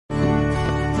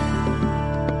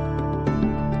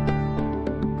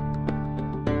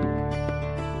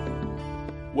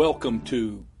Welcome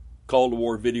to Call to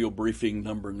War video briefing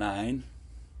number 9.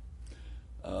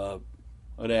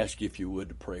 I'd ask you if you would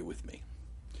to pray with me.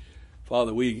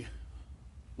 Father, we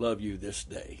love you this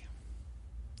day.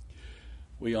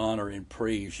 We honor and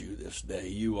praise you this day.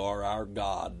 You are our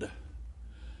God.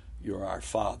 You're our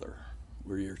Father.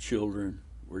 We're your children.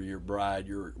 We're your bride.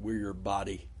 We're your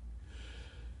body.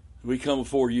 We come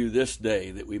before you this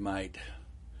day that we might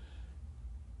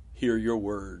hear your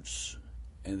words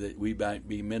and that we might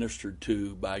be ministered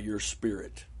to by your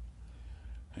Spirit,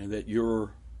 and that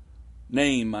your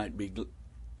name might be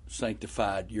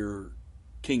sanctified, your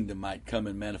kingdom might come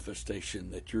in manifestation,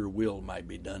 that your will might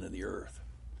be done in the earth.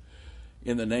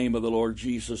 In the name of the Lord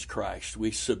Jesus Christ,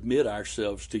 we submit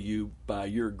ourselves to you by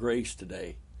your grace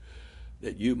today,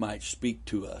 that you might speak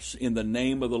to us. In the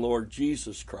name of the Lord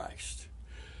Jesus Christ,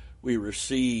 we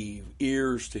receive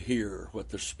ears to hear what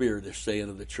the Spirit is saying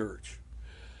to the church,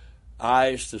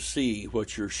 eyes to see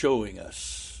what you're showing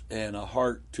us, and a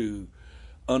heart to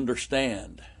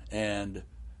understand and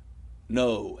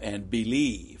know and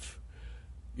believe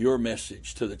your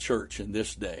message to the church in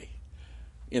this day.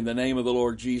 In the name of the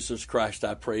Lord Jesus Christ,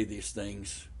 I pray these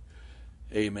things.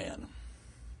 Amen.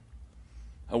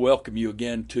 I welcome you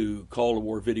again to Call to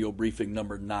War video briefing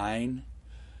number 9.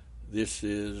 This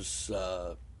is,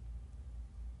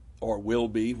 or will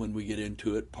be when we get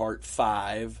into it, part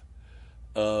 5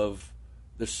 of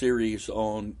the series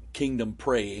on kingdom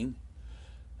praying,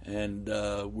 and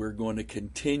we're going to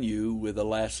continue with the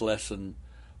last lesson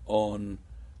on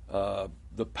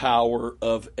the power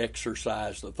of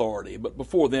exercised authority. But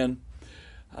before then,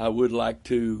 I would like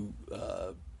to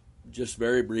just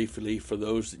very briefly, for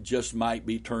those that just might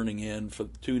be tuning in for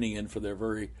their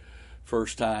very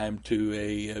first time to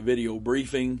a video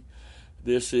briefing,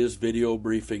 this is video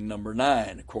briefing number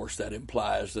 9. Of course, that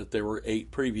implies that there were 8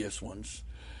 previous ones.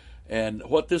 And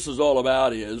what this is all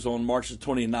about is, on March the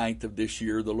 29th of this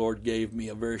year, the Lord gave me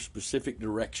a very specific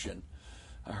direction.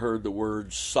 I heard the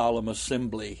word solemn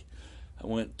assembly. I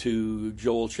went to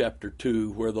Joel chapter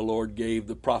 2, where the Lord gave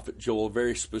the prophet Joel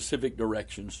very specific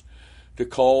directions to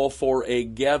call for a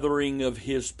gathering of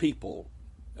his people,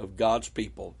 of God's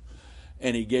people.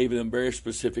 And he gave them very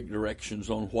specific directions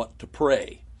on what to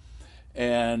pray.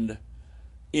 And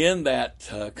in that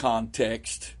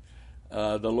context,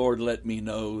 the Lord let me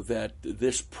know that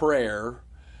this prayer,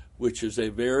 which is a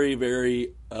very,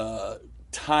 very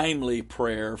timely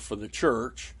prayer for the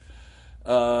church,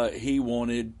 he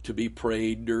wanted to be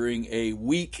prayed during a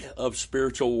week of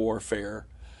spiritual warfare,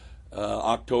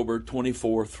 October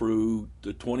 24th through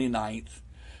the 29th,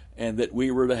 and that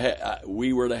we were to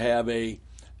have an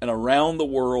around the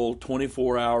world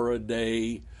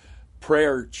 24-hour-a-day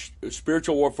prayer,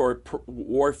 spiritual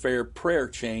warfare prayer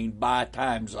chain by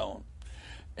time zone.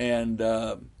 And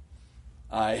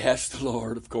I asked the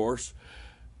Lord, of course,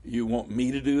 you want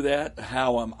me to do that?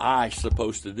 How am I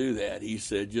supposed to do that? He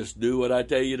said, just do what I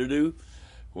tell you to do,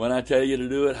 when I tell you to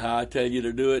do it, how I tell you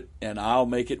to do it, and I'll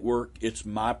make it work. It's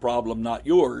my problem, not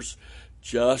yours.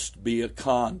 Just be a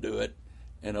conduit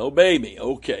and obey me.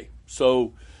 Okay,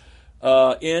 so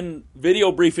in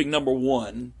video briefing number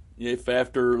 1, if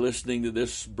after listening to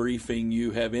this briefing you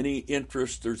have any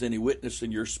interest, there's any witness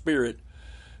in your spirit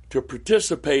to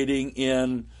participating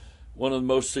in one of the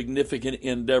most significant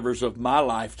endeavors of my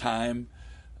lifetime,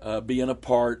 being a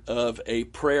part of a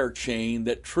prayer chain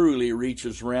that truly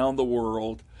reaches around the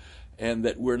world, and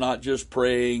that we're not just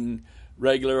praying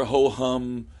regular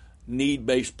ho-hum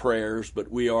need-based prayers, but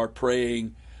we are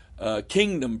praying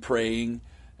kingdom praying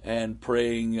and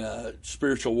praying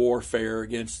spiritual warfare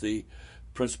against the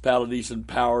principalities and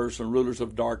powers and rulers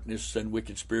of darkness and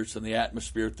wicked spirits in the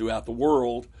atmosphere throughout the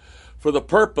world, for the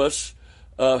purpose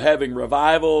of having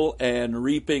revival and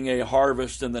reaping a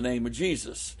harvest in the name of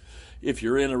Jesus. If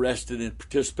you're interested in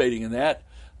participating in that,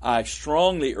 I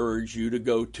strongly urge you to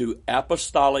go to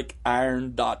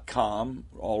apostoliciron.com,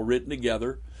 all written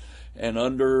together, and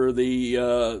under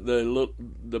the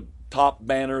top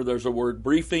banner there's a word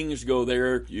briefings. Go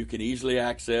there. You can easily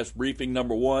access briefing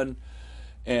number 1,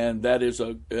 and that is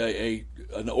an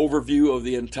overview of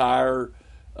the entire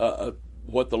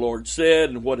what the Lord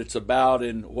said and what it's about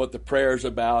and what the prayer is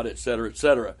about, etc.,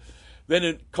 etc. Then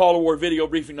in Call to War video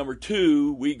briefing number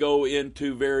 2, we go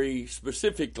into very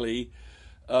specifically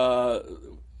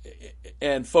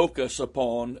and focus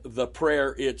upon the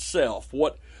prayer itself.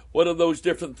 What are those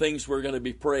different things we're going to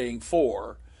be praying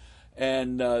for?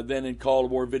 And then in Call to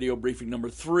War video briefing number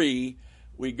 3,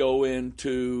 we go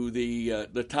into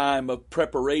the time of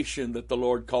preparation that the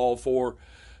Lord called for,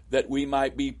 that we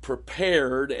might be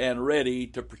prepared and ready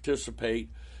to participate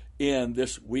in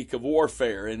this week of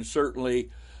warfare. And certainly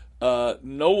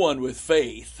no one with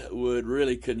faith would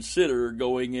really consider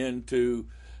going into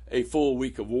a full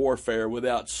week of warfare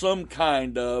without some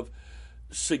kind of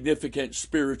significant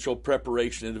spiritual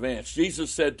preparation in advance.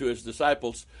 Jesus said to his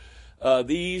disciples,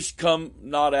 these come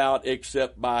not out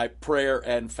except by prayer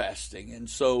and fasting. And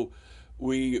so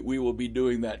we will be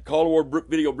doing that. Call to War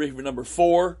video briefing number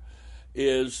 4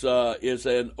 is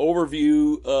an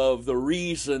overview of the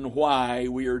reason why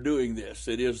we are doing this.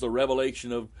 It is the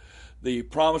revelation of the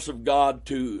promise of God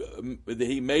that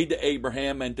he made to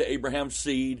Abraham and to Abraham's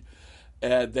seed,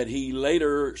 that he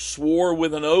later swore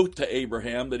with an oath to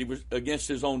Abraham that he was against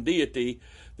his own deity,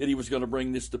 that he was going to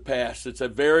bring this to pass. It's a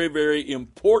very, very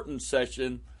important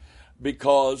session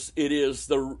because it is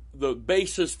the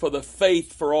basis for the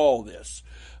faith for all this.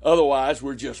 Otherwise,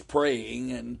 we're just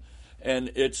praying,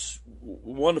 and it's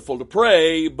wonderful to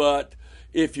pray, but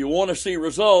if you want to see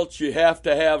results, you have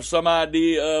to have some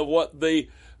idea of what the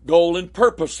goal and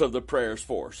purpose of the prayer is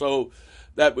for. So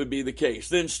that would be the case.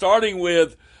 Then starting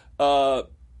with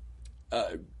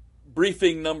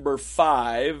briefing number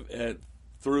 5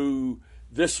 through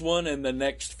this one and the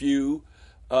next few,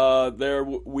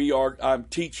 I'm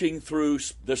teaching through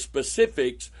the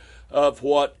specifics of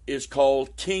what is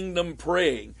called kingdom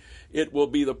praying. It will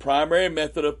be the primary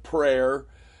method of prayer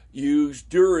used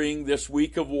during this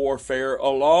week of warfare,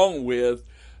 along with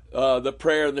the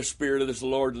prayer in the Spirit as the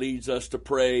Lord leads us to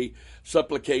pray,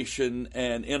 supplication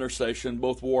and intercession,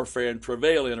 both warfare and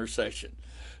travail intercession.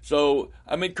 So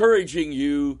I'm encouraging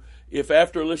you, if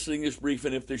after listening to this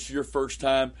briefing, if this is your first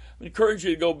time, I encourage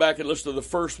you to go back and listen to the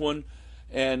first one,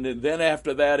 and then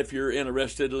after that, if you're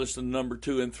interested, listen to number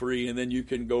 2 and 3, and then you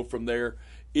can go from there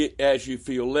as you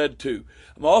feel led to.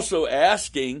 I'm also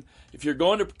asking, if you're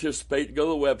going to participate, go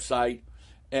to the website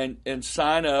and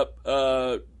sign up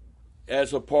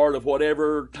as a part of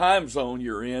whatever time zone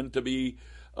you're in to be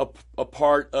a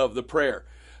part of the prayer.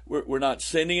 We're not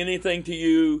sending anything to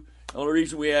you. The only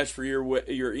reason we ask for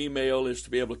your email is to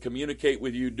be able to communicate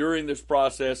with you during this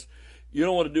process. You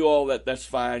don't want to do all that, that's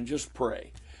fine. Just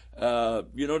pray.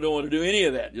 You don't want to do any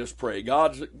of that. Just pray.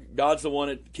 God's the one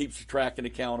that keeps track and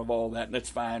account of all that, and that's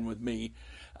fine with me.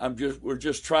 We're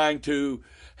just trying to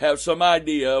have some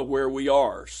idea where we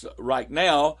are. So right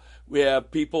now, we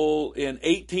have people in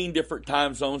 18 different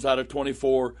time zones out of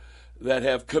 24 that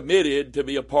have committed to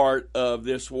be a part of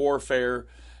this warfare,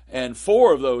 and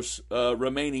 4 of those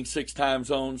remaining 6 time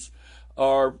zones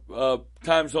are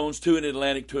time zones, 2 in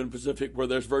Atlantic, 2 in Pacific, where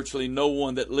there's virtually no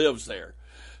one that lives there.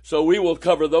 So we will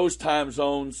cover those time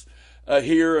zones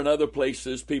here and other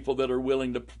places, people that are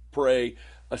willing to pray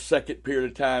a second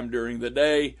period of time during the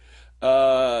day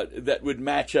that would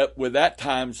match up with that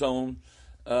time zone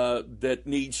that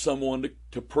needs someone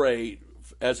to pray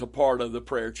as a part of the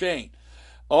prayer chain.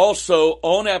 Also,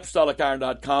 on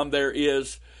apostoliciron.com, there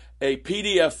is a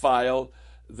PDF file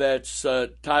that's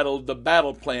titled The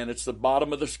Battle Plan. It's the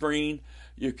bottom of the screen.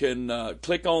 You can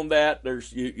click on that.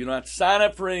 You don't have to sign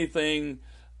up for anything.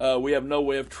 We have no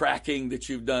way of tracking that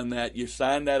you've done that. You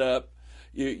sign that up,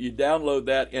 you download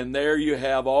that, and there you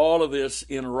have all of this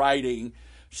in writing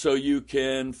so you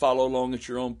can follow along at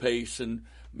your own pace and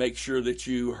make sure that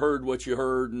you heard what you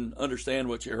heard and understand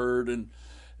what you heard, and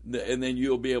then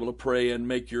you'll be able to pray and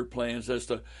make your plans as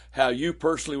to how you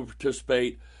personally will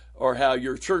participate or how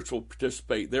your church will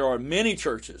participate. There are many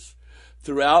churches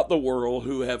throughout the world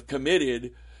who have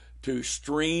committed to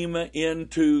stream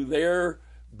into their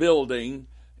building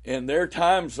in their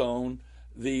time zone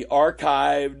the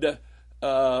archived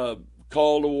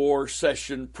call to war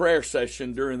session, prayer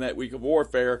session during that week of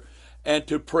warfare, and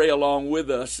to pray along with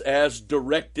us as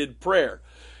directed prayer.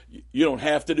 You don't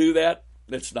have to do that.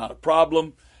 That's not a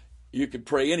problem. You can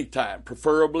pray anytime,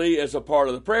 preferably as a part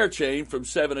of the prayer chain from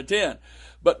 7 to 10.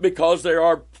 But because there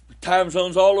are time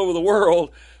zones all over the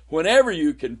world, whenever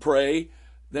you can pray,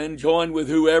 then join with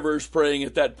whoever's praying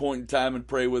at that point in time and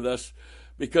pray with us,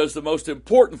 because the most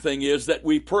important thing is that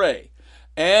we pray,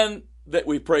 and that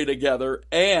we pray together,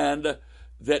 and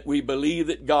that we believe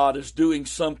that God is doing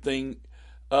something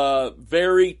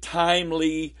very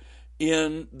timely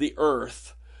in the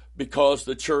earth because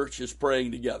the church is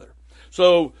praying together.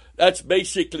 So that's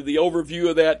basically the overview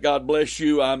of that. God bless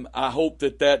you. I hope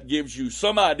that gives you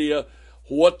some idea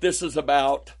what this is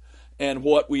about and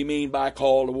what we mean by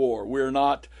call to war. We're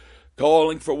not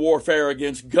calling for warfare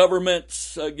against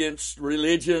governments, against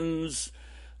religions,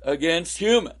 against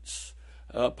humans.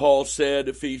 Paul said,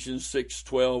 Ephesians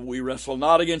 6:12, we wrestle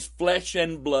not against flesh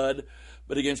and blood,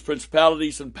 but against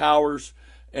principalities and powers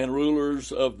and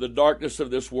rulers of the darkness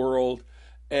of this world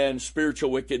and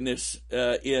spiritual wickedness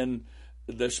in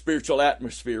the spiritual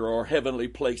atmosphere or heavenly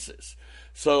places.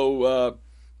 So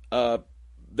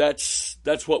that's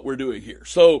what we're doing here.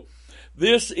 So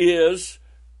this is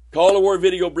Call to War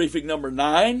video briefing number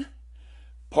 9,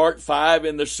 part 5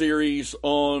 in the series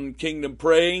on kingdom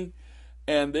praying.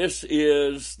 And this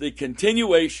is the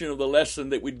continuation of the lesson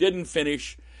that we didn't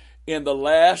finish in the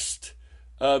last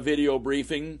video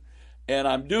briefing. And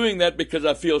I'm doing that because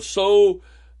I feel so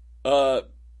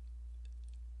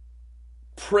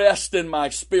pressed in my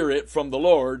spirit from the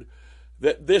Lord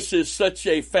that this is such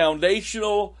a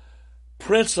foundational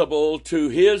principle to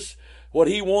what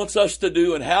He wants us to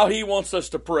do and how He wants us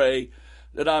to pray,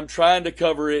 that I'm trying to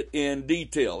cover it in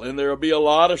detail. And there will be a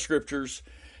lot of scriptures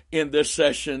in this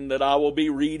session that I will be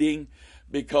reading,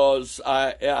 because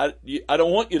I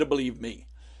don't want you to believe me.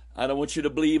 I don't want you to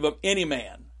believe of any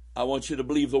man. I want you to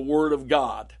believe the Word of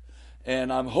God.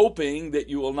 And I'm hoping that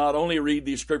you will not only read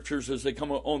these scriptures as they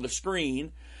come on the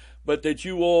screen, but that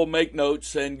you will make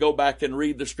notes and go back and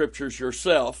read the scriptures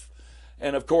yourself.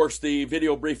 And of course, the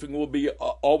video briefing will be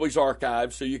always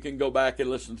archived, so you can go back and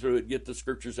listen through it, get the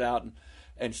scriptures out,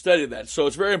 and study that. So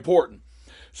it's very important.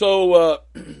 So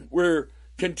we're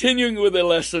continuing with a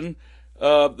lesson,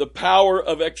 the power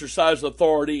of exercise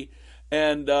authority.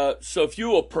 And so if you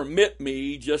will permit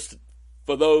me, just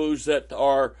for those that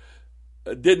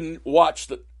didn't watch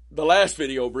the last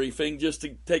video briefing, just to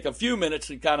take a few minutes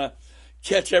and kind of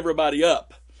catch everybody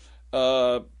up,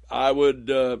 I would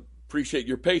appreciate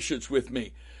your patience with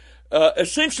me.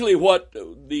 Essentially, what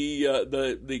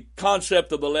the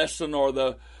concept of the lesson, or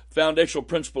the foundational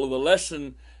principle of the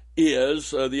lesson,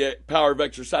 is the power of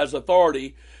exercise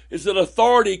authority, is that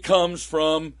authority comes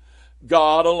from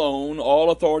God alone. All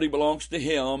authority belongs to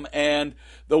Him, and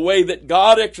the way that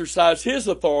God exercised His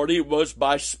authority was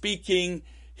by speaking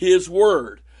His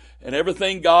word. And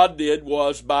everything God did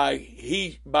was by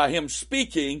Him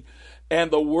speaking, and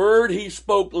the word He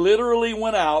spoke literally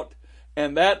went out,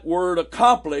 and that word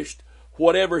accomplished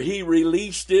whatever He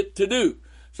released it to do.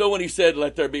 So when He said,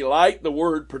 "Let there be light," the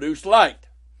word produced light,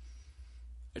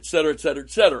 etc., etc.,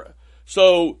 etc.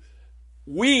 So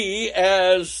we,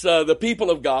 as the people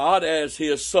of God, as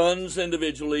His sons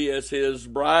individually, as His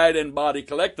bride and body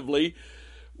collectively,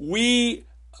 we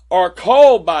are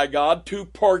called by God to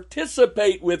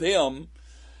participate with Him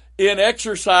in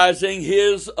exercising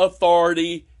His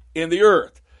authority in the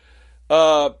earth.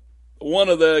 One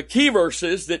of the key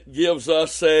verses that gives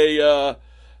us an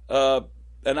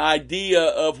idea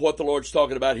of what the Lord's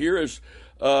talking about here is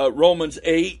Romans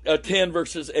 10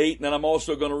 verses 8, and then I'm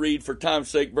also going to read, for time's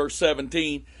sake, verse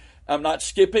 17. I'm not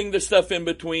skipping the stuff in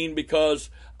between because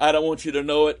I don't want you to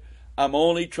know it. I'm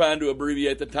only trying to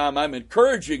abbreviate the time. I'm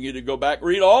encouraging you to go back,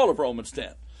 read all of Romans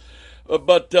 10.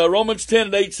 But Romans 10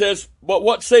 and 8 says, "But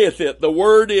what saith it? The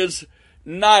word is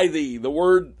nigh thee." The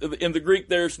word in the Greek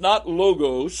there is not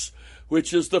logos,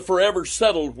 which is the forever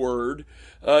settled word.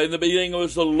 In the beginning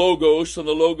was the Logos, and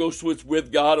the Logos was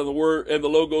with God, and the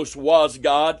Logos was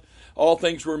God. All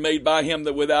things were made by Him,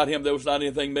 that without Him there was not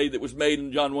anything made that was made,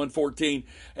 in John 1:14.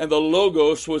 And the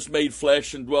Logos was made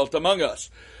flesh and dwelt among us.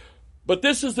 But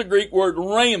this is the Greek word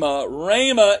rhema.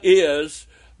 Rhema is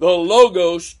the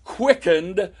Logos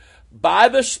quickened by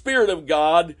the Spirit of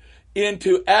God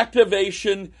into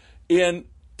activation in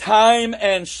time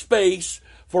and space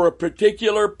for a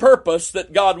particular purpose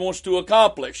that God wants to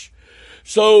accomplish.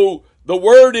 So the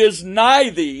word is nigh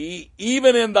thee,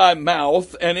 even in thy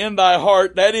mouth and in thy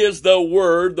heart. That is the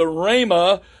word, the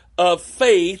rhema of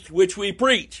faith, which we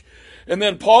preach. And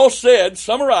then Paul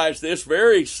summarized this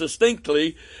very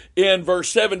succinctly in verse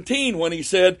 17 when he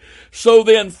said, "So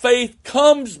then faith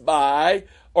comes by,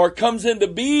 or comes into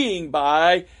being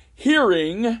by,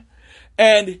 hearing,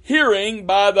 and hearing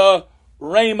by the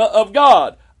rhema of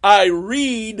God." I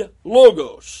read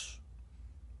Logos.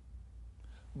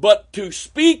 But to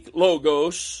speak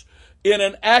Logos in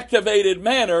an activated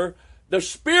manner, the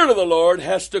Spirit of the Lord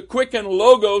has to quicken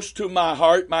Logos to my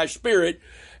heart, my spirit,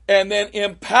 and then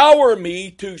empower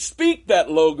me to speak that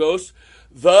Logos,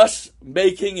 thus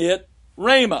making it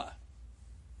Rhema.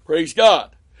 Praise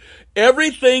God.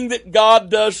 Everything that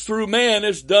God does through man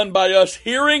is done by us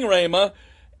hearing Rhema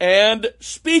and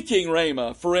speaking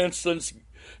Rhema. For instance,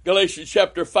 Galatians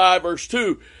chapter 5, verse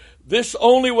 2, "This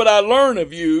only would I learn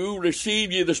of you,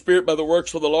 receive ye the Spirit by the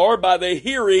works of the law, by the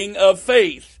hearing of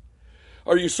faith.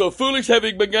 Are you so foolish,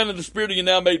 having begun in the Spirit, are you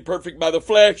now made perfect by the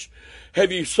flesh?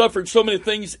 Have you suffered so many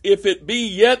things, if it be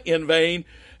yet in vain?"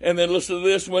 And then listen to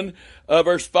this one,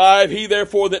 verse 5, "He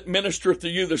therefore that ministereth to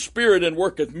you the Spirit, and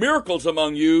worketh miracles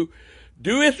among you,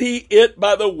 doeth he it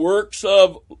by the works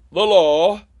of the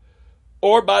law,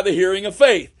 or by the hearing of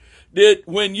faith?"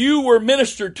 When you were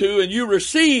ministered to and you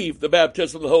received the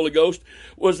baptism of the Holy Ghost,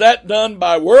 was that done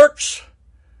by works?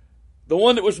 the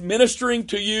one that was ministering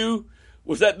to you,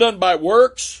 was that done by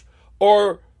works?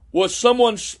 Or was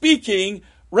someone speaking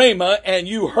Rhema and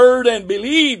you heard and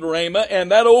believed Rhema,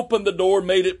 and that opened the door,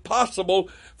 made it possible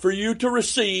for you to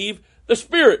receive the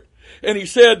Spirit? And he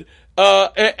said,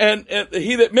 and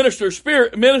he that minister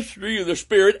you the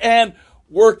Spirit and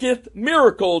worketh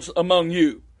miracles among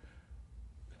you.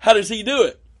 How does he do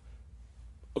it?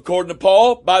 According to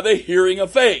Paul, by the hearing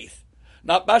of faith.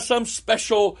 Not by some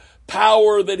special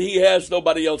power that he has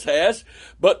nobody else has,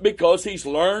 but because he's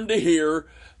learned to hear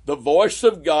the voice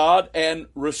of God and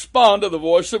respond to the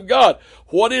voice of God.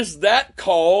 What is that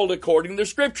called according to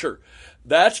Scripture?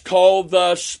 That's called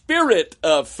the spirit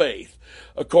of faith.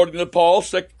 According to Paul,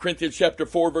 2 Corinthians chapter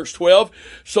 4, verse 12.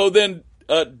 So then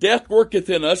death worketh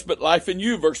in us, but life in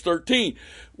you, verse 13.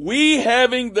 We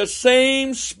having the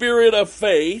same spirit of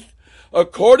faith,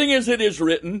 according as it is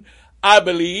written, I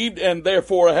believed, and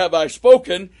therefore have I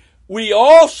spoken. We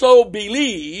also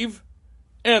believe,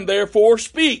 and therefore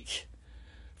speak.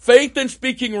 Faith and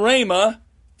speaking Rhema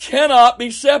cannot be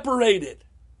separated.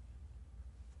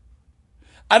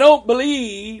 I don't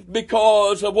believe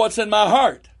because of what's in my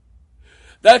heart.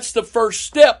 That's the first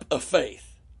step of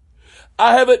faith.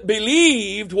 I haven't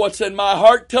believed what's in my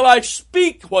heart till I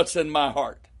speak what's in my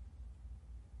heart.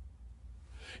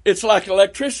 It's like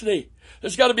electricity.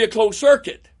 There's got to be a closed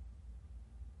circuit.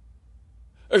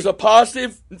 There's a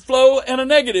positive flow and a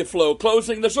negative flow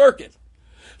closing the circuit.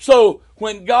 So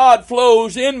when God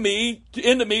flows into me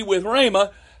with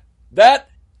Rhema, that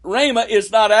Rhema is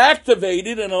not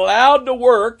activated and allowed to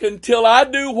work until I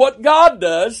do what God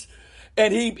does,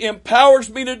 and he empowers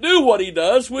me to do what he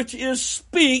does, which is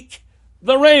speak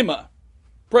the Rhema.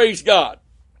 Praise God.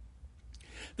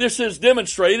 This is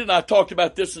demonstrated, and I talked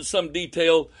about this in some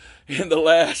detail in the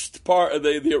last part of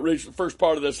the original first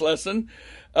part of this lesson,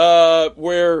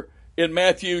 where in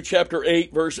Matthew chapter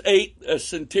 8, verse 8, a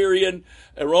centurion,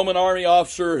 a Roman army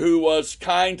officer who was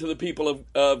kind to the people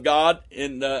of God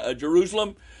in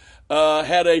Jerusalem,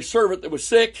 had a servant that was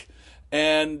sick,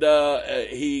 and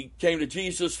he came to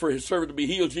Jesus for his servant to be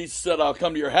healed. Jesus said, I'll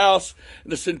come to your house.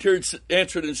 And the centurion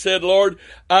answered and said, Lord,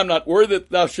 I'm not worthy that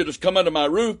thou shouldest come under my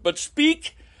roof, but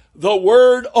speak the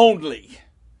word only,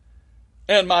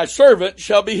 and my servant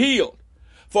shall be healed.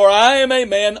 For I am a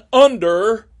man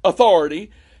under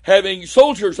authority, having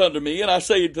soldiers under me, and I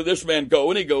say to this man, go,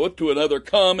 and he goeth, to another,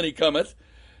 come, and he cometh,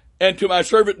 and to my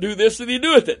servant, do this, and he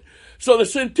doeth it. So the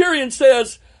centurion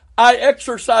says, I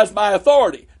exercise my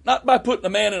authority, not by putting a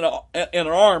man in an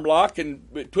arm lock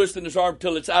and twisting his arm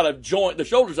till it's out of joint, the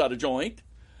shoulder's out of joint,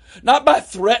 not by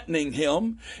threatening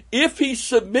him. If he's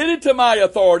submitted to my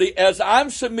authority, as I'm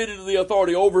submitted to the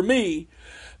authority over me,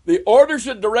 the orders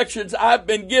and directions I've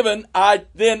been given, I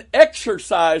then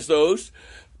exercise those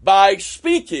by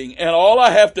speaking, and all I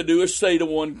have to do is say to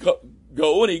one,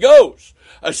 go, and he goes.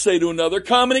 I say to another,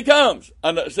 come, and he comes.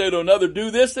 I say to another,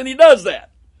 do this, and he does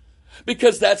that.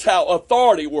 Because that's how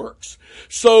authority works.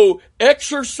 So,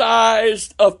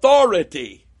 exercised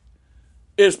authority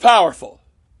is powerful.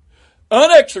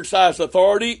 Unexercised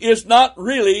authority is not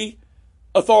really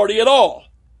authority at all.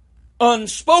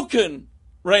 Unspoken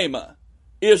Rhema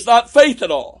is not faith at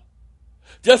all.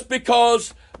 Just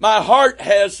because my heart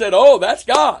has said, oh, that's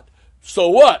God. So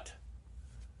what?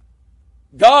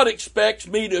 God expects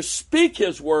me to speak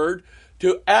his word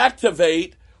to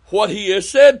activate what he has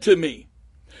said to me.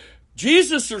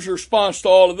 Jesus' response to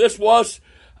all of this was,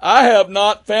 I have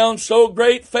not found so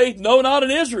great faith, no, not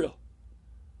in Israel.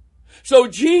 So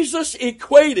Jesus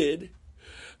equated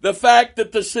the fact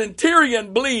that the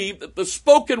centurion believed that the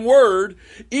spoken word,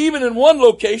 even in one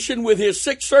location with his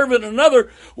sick servant in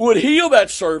another, would heal that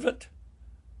servant.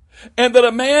 And that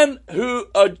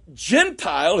a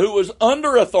Gentile who was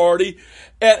under authority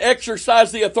and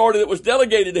exercised the authority that was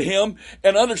delegated to him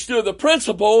and understood the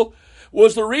principle,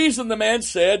 was the reason the man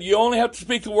said, you only have to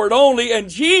speak the word only. And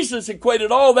Jesus equated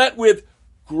all that with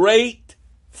great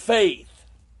faith.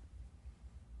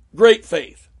 Great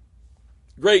faith.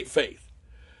 Great faith.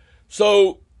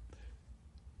 So,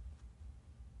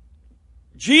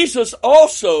 Jesus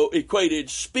also equated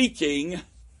speaking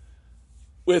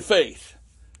with faith.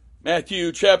 Mark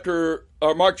chapter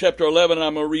 11, and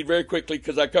I'm going to read very quickly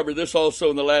because I covered this also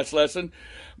in the last lesson.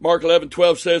 Mark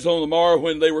 11:12 says, on the morrow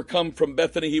when they were come from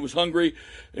Bethany, he was hungry,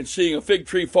 and seeing a fig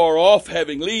tree far off,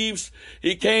 having leaves,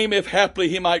 he came, if haply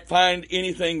he might find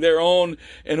anything thereon.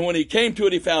 And when he came to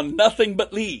it, he found nothing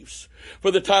but leaves,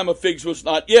 for the time of figs was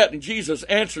not yet. And Jesus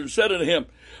answered and said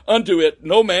unto it,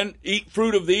 no man eat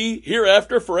fruit of thee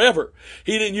hereafter forever.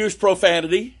 He didn't use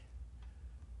profanity.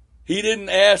 He didn't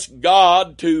ask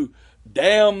God to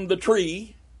damn the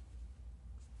tree.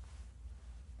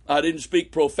 I didn't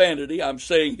speak profanity. I'm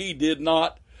saying he did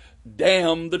not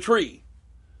damn the tree.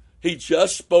 He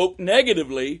just spoke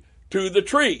negatively to the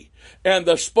tree. And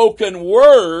the spoken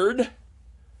word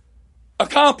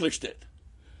accomplished it.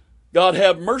 God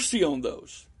have mercy on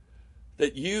those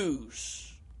that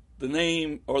use the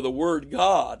name or the word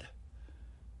God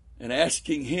and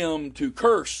asking him to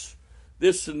curse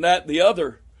this and that and the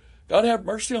other. God have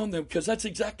mercy on them, because that's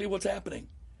exactly what's happening.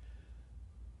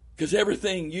 Because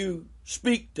everything you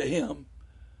speak to him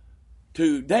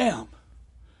to damn,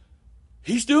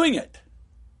 he's doing it.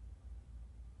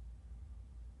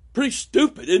 Pretty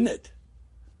stupid, isn't it?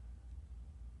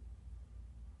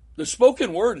 The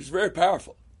spoken word is very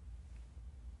powerful.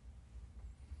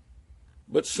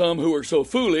 But some who are so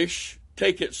foolish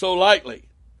take it so lightly.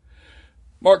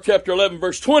 Mark chapter 11,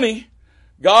 verse 20,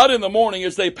 God in the morning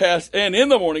as they passed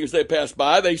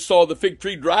by, they saw the fig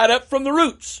tree dried up from the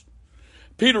roots.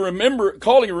 Peter,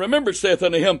 calling remembered, saith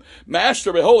unto him,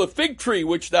 Master, behold, the fig tree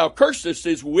which thou cursest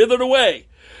is withered away.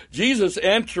 Jesus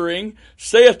answering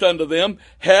saith unto them,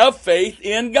 Have faith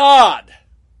in God.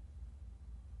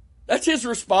 That's his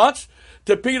response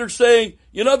to Peter saying,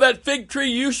 you know that fig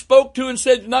tree you spoke to and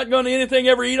said you're not going to anything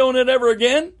ever eat on it ever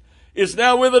again is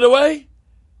now withered away?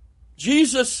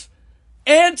 Jesus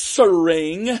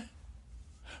answering,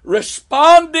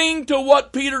 responding to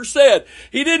what Peter said.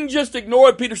 He didn't just ignore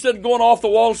what Peter said and going off the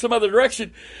wall in some other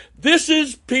direction. This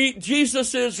is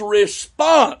Jesus'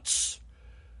 response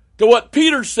to what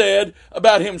Peter said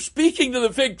about him speaking to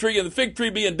the fig tree and the fig tree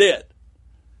being dead.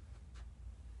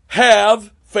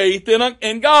 Have faith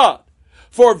in God.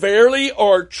 For verily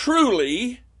or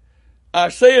truly, I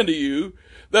say unto you,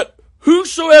 that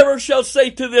whosoever shall say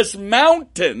to this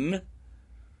mountain,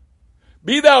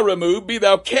 Be thou removed, be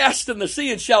thou cast in the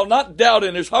sea, and shall not doubt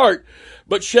in his heart,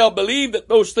 but shall believe that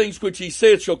those things which he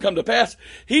saith shall come to pass,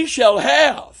 he shall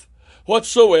have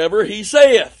whatsoever he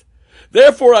saith.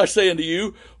 Therefore I say unto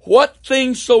you, what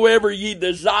things soever ye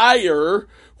desire,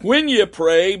 when ye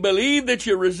pray, believe that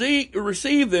ye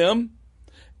receive them,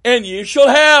 and ye shall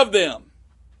have them.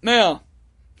 Now,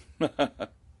 the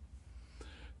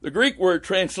Greek word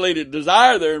translated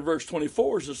desire there in verse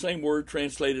 24 is the same word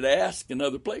translated ask in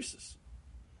other places.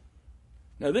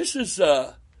 Now, this is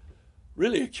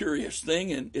really a curious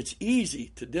thing, and it's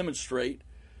easy to demonstrate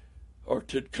or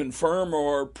to confirm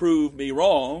or prove me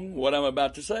wrong what I'm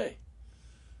about to say.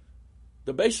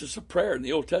 The basis of prayer in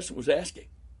the Old Testament was asking.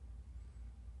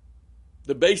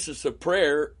 The basis of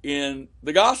prayer in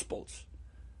the Gospels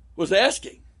was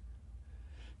asking.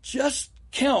 Just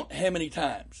count how many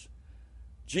times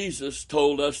Jesus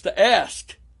told us to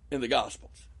ask in the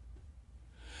Gospels.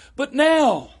 But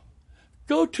now,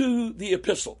 go to the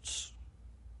epistles,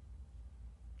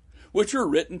 which are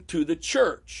written to the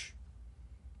church.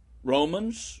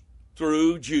 Romans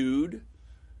through Jude,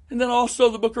 and then also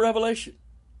the book of Revelation.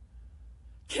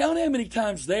 Count how many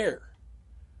times there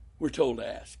we're told to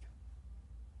ask.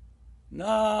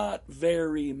 Not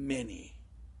very many.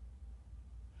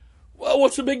 Well,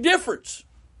 what's the big difference?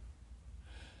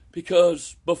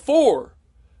 Because before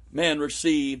man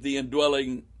received the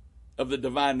indwelling of the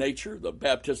divine nature, the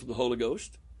baptism of the Holy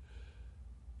Ghost,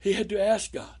 he had to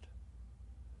ask God.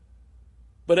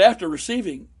 But after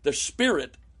receiving the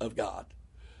Spirit of God,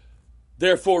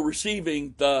 therefore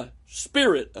receiving the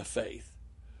Spirit of faith,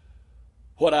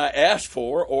 what I ask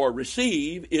for or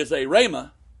receive is a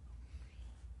rhema,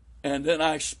 and then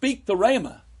I speak the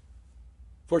rhema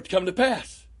for it to come to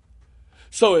pass.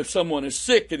 So if someone is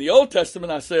sick in the Old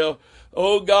Testament, I say,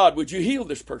 oh God, would you heal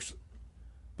this person?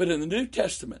 But in the New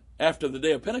Testament, after the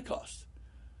day of Pentecost,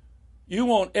 you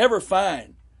won't ever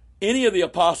find any of the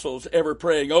apostles ever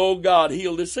praying, oh God,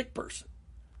 heal this sick person.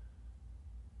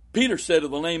 Peter said to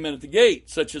the lame man at the gate,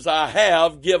 such as I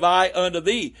have, give I unto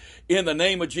thee. In the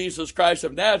name of Jesus Christ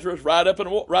of Nazareth, rise up and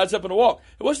walk.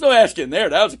 There was no asking there.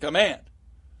 That was a command.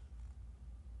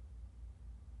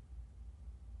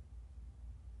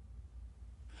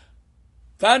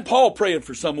 Find Paul praying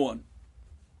for someone.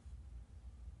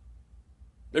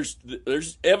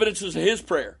 There's evidences of his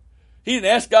prayer. He didn't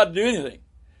ask God to do anything.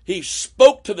 He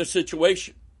spoke to the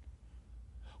situation.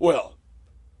 Well,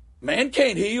 man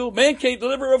can't heal. Man can't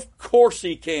deliver. Of course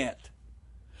he can't.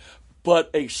 But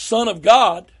a son of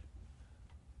God,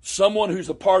 someone who's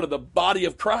a part of the body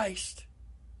of Christ,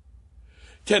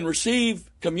 can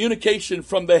receive communication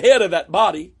from the head of that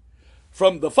body,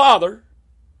 from the Father,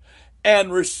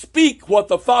 and speak what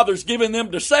the Father's given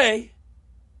them to say,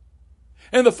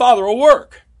 and the Father will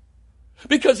work.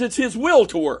 Because it's his will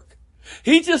to work.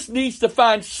 He just needs to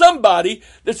find somebody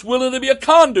that's willing to be a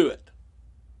conduit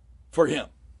for him.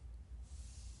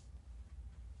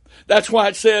 That's why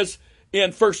it says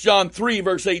in 1 John 3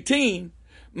 verse 18,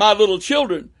 my little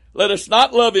children, let us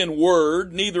not love in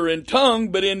word, neither in tongue,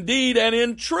 but in deed and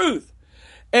in truth.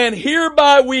 And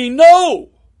hereby we know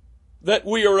that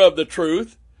we are of the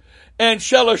truth, and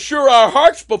shall assure our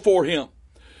hearts before him.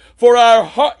 For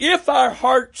if our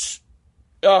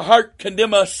heart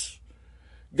condemn us,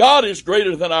 God is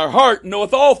greater than our heart, and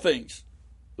knoweth all things.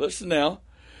 Listen now.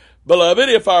 Beloved,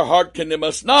 if our heart condemn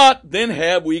us not, then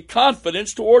have we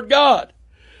confidence toward God.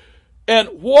 And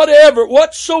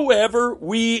whatsoever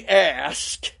we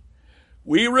ask,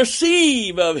 we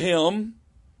receive of him,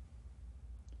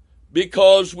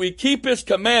 because we keep his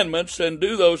commandments and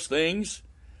do those things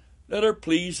that are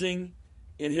pleasing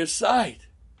in his sight.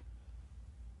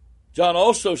 John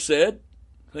also said,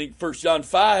 I think 1 John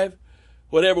 5,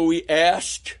 whatever we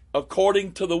ask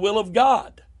according to the will of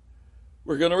God,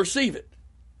 we're going to receive it.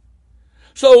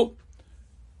 So,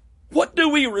 what do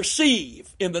we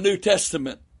receive in the New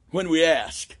Testament when we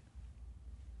ask?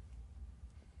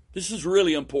 This is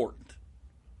really important.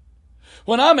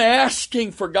 When I'm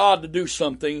asking for God to do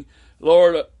something,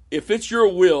 Lord, if it's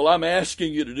your will, I'm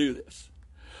asking you to do this.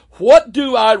 What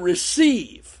do I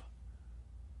receive?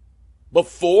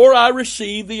 Before I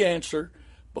receive the answer,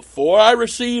 before I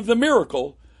receive the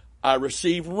miracle, I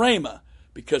receive rhema,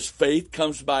 because faith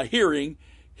comes by hearing,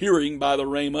 hearing by the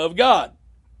rhema of God.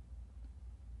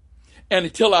 And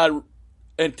until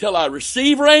I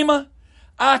receive rhema,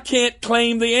 I can't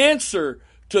claim the answer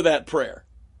to that prayer.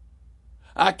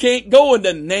 I can't go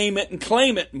into name it and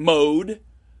claim it mode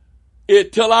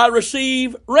until I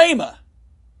receive rhema.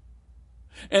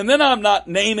 And then I'm not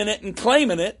naming it and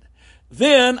claiming it.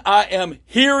 Then I am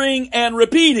hearing and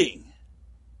repeating.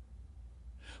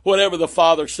 Whatever the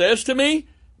Father says to me,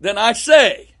 then I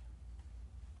say.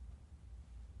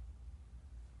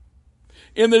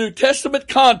 In the New Testament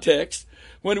context,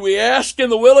 when we ask in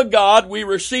the will of God, we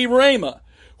receive rhema,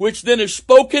 which then is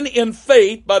spoken in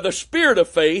faith by the Spirit of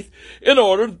faith in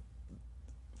order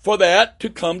for that to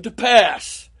come to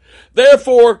pass.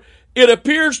 Therefore, it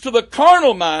appears to the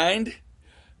carnal mind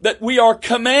that we are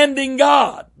commanding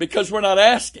God because we're not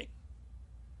asking.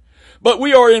 But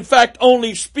we are in fact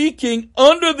only speaking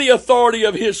under the authority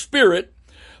of his Spirit,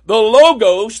 the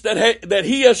Logos that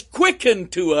he has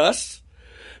quickened to us.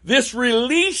 This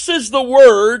releases the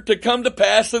word to come to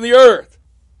pass in the earth.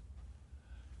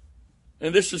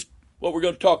 And this is what we're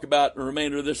going to talk about in the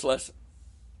remainder of this lesson.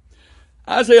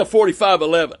 Isaiah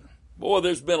 45:11. Boy,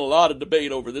 there's been a lot of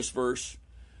debate over this verse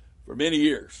for many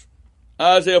years.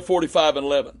 Isaiah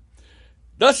 45:11.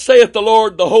 Thus saith the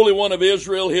Lord, the Holy One of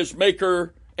Israel, his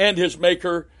Maker and his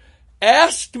Maker,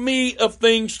 ask me of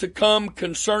things to come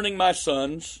concerning my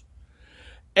sons,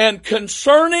 and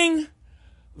concerning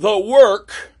the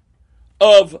work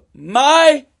of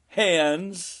my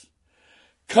hands,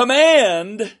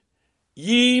 command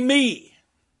ye me.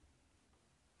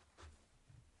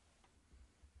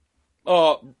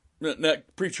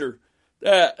 That preacher,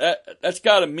 that's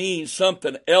got to mean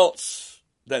something else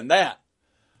than that.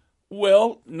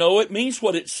 Well, no, it means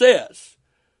what it says.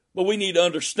 But we need to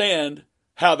understand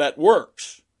how that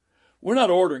works. We're not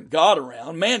ordering God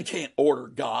around. Man can't order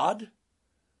God.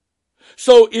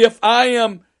 So if I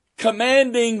am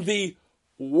commanding the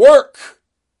work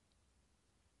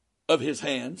of his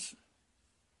hands,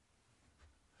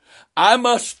 I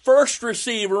must first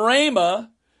receive rhema,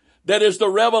 that is the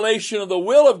revelation of the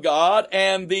will of God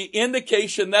and the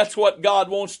indication that's what God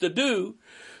wants to do.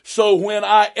 So when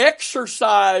I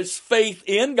exercise faith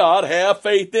in God, have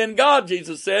faith in God,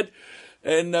 Jesus said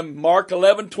in Mark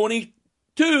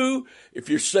 11:22, if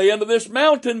you say unto this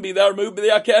mountain, be thou removed, be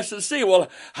thou cast into the sea. Well,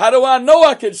 how do I know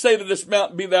I can say to this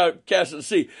mountain, be thou cast into the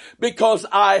sea? Because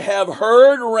I have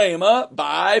heard rhema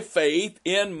by faith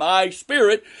in my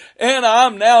spirit, and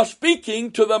I'm now speaking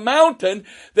to the mountain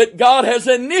that God has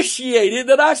initiated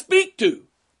that I speak to.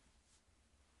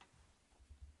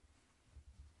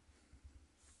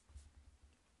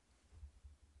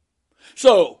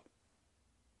 So,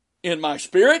 in my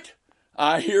spirit,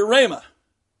 I hear rhema.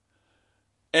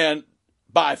 And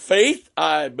by faith,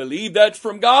 I believe that's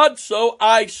from God, so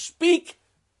I speak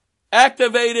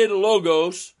activated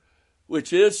logos,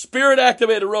 which is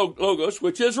spirit-activated logos,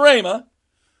 which is rhema.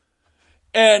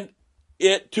 And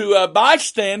to a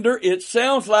bystander, it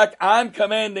sounds like I'm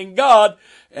commanding God,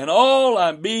 and all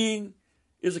I'm being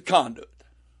is a conduit.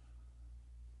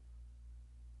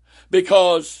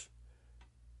 Because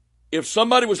if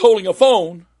somebody was holding a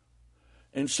phone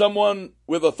and someone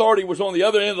with authority was on the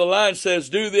other end of the line says,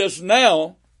 do this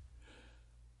now,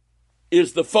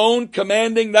 is the phone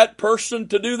commanding that person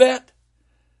to do that?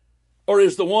 Or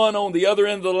is the one on the other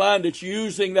end of the line that's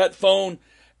using that phone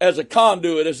as a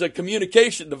conduit, as a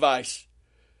communication device,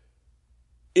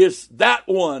 is that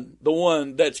one the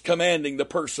one that's commanding the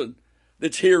person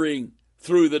that's hearing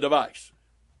through the device?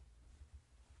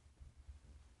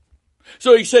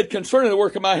 So he said, concerning the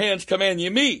work of my hands, command ye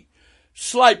me.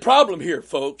 Slight problem here,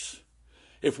 folks.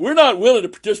 If we're not willing to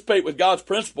participate with God's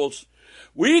principles,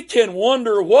 we can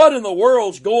wonder what in the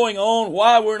world's going on,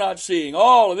 why we're not seeing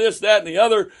all of this, that, and the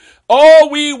other, all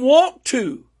we want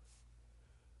to.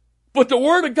 But the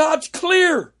Word of God's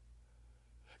clear.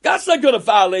 God's not going to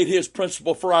violate His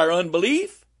principle for our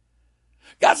unbelief.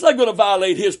 God's not going to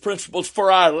violate His principles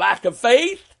for our lack of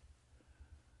faith.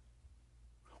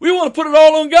 We want to put it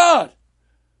all on God.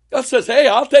 God says, hey,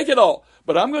 I'll take it all,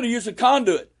 but I'm going to use a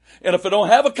conduit. And if I don't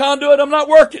have a conduit, I'm not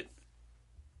working.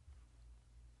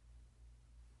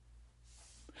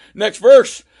 Next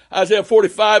verse, Isaiah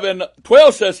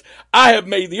 45:12 says, I have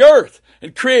made the earth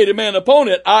and created man upon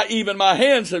it. I, even my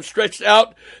hands, have stretched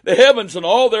out the heavens, and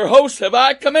all their hosts have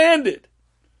I commanded.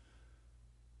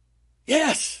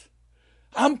 Yes,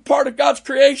 I'm part of God's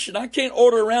creation. I can't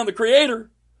order around the Creator.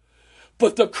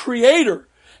 But the Creator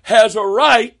has a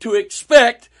right to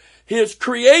expect His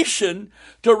creation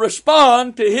to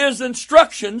respond to His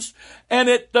instructions, and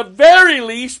at the very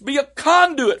least be a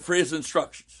conduit for His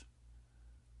instructions.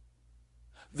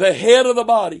 The head of the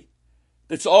body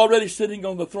that's already sitting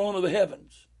on the throne of the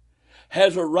heavens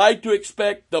has a right to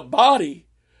expect the body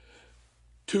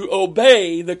to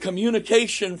obey the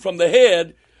communication from the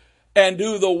head and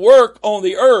do the work on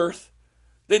the earth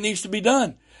that needs to be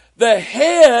done. The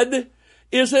head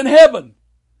is in heaven,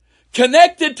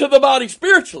 connected to the body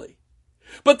spiritually.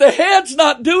 But the head's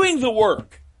not doing the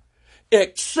work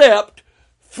except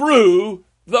through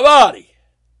the body.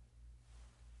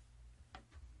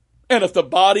 And if the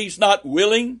body's not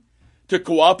willing to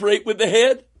cooperate with the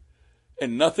head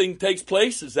and nothing takes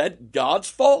place, is that God's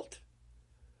fault?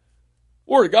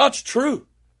 Word of God's true.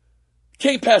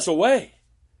 Can't pass away.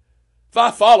 If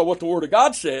I follow what the Word of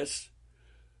God says,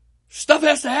 stuff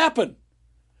has to happen.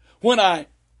 When I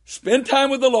spend time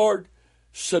with the Lord,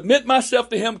 submit myself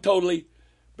to Him totally,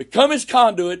 become His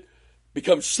conduit,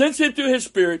 become sensitive to His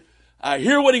Spirit, I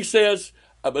hear what He says,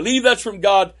 I believe that's from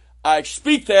God, I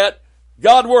speak that,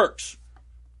 God works.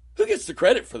 Who gets the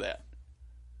credit for that?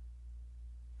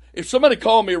 If somebody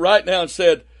called me right now and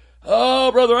said,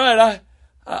 oh, Brother Ryan,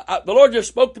 the Lord just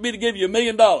spoke to me to give you $1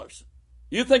 million.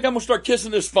 You think I'm going to start kissing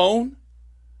this phone?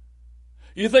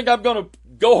 You think I'm going to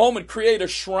go home and create a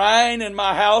shrine in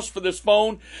my house for this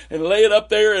phone and lay it up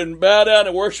there and bow down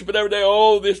and worship it every day?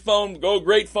 Oh, this phone, oh,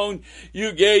 great phone,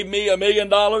 you gave me $1 million.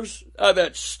 Oh,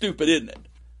 that's stupid, isn't it?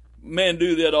 Men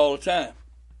do that all the time.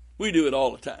 We do it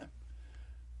all the time.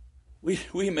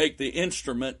 We make the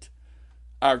instrument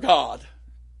our God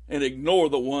and ignore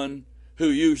the one who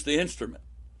used the instrument.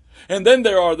 And then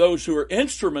there are those who are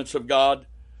instruments of God.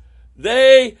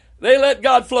 They let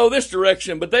God flow this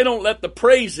direction, but they don't let the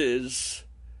praises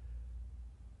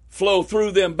flow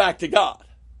through them back to God.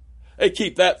 They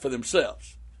keep that for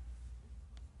themselves.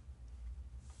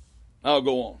 I'll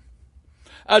go on.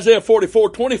 Isaiah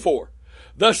 44:24.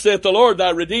 Thus saith the Lord thy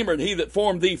Redeemer, and He that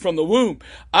formed thee from the womb.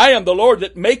 I am the Lord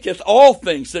that maketh all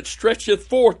things, that stretcheth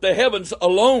forth the heavens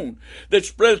alone, that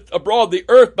spreadeth abroad the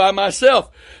earth by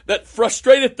myself, that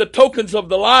frustrateth the tokens of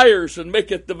the liars, and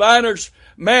maketh diviners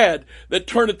mad, that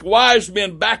turneth wise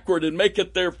men backward, and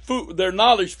maketh their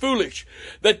knowledge foolish,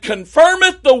 that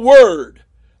confirmeth the word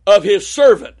of His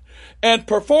servant, and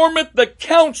performeth the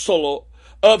counsel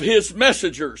of His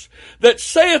messengers, that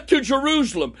saith to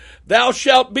Jerusalem, thou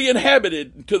shalt be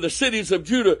inhabited, and to the cities of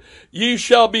Judah, ye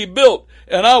shall be built,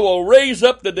 and I will raise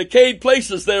up the decayed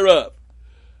places thereof.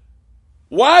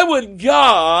 Why would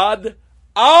God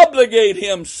obligate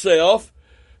Himself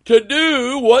to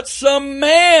do what some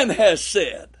man has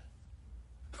said?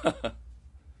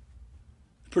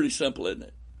 Pretty simple, isn't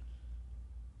it?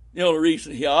 The only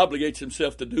reason He obligates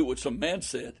Himself to do what some man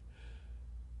said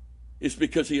is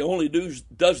because He only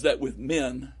does that with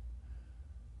men,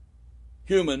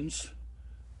 humans,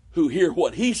 who hear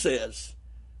what He says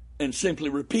and simply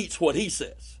repeats what He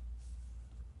says.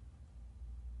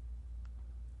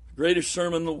 The greatest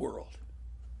sermon in the world.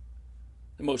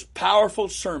 The most powerful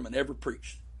sermon ever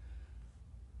preached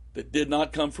that did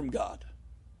not come from God.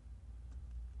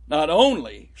 Not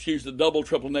only, she's the double,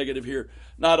 triple negative here,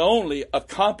 not only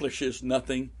accomplishes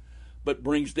nothing, but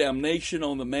brings damnation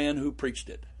on the man who preached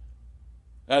it.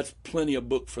 That's plenty of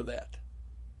book for that.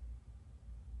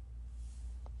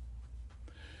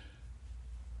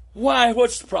 Why?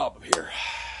 What's the problem here?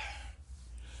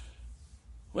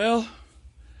 Well,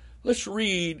 let's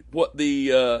read what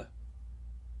the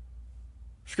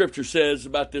Scripture says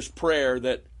about this prayer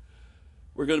that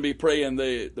we're going to be praying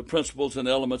the principles and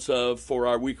elements of for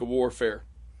our week of warfare.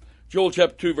 Joel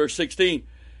chapter 2, verse 16.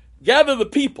 Gather the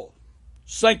people,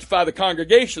 sanctify the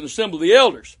congregation, assemble the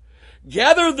elders.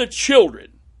 Gather the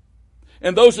children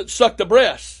and those that suck the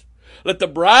breasts. Let the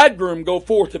bridegroom go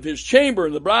forth of his chamber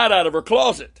and the bride out of her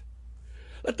closet.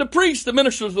 Let the priests, the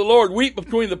ministers of the Lord, weep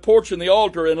between the porch and the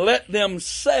altar, and let them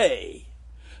say,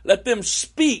 let them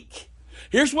speak.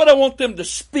 Here's what I want them to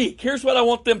speak. Here's what I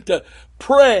want them to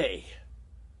pray.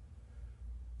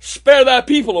 Spare thy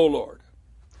people, O Lord.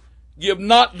 Give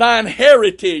not thine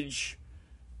heritage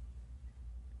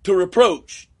to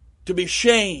reproach, to be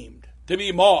shamed, to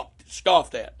be mocked,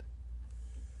 scoffed at.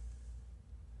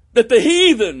 That the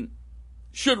heathen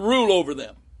should rule over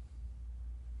them.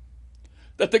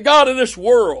 That the God of this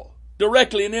world,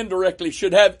 directly and indirectly,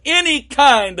 should have any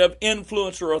kind of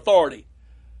influence or authority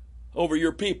over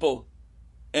your people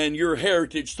and your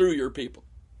heritage through your people.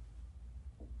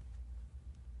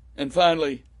 And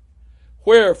finally,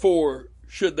 wherefore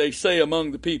should they say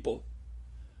among the people,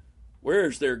 where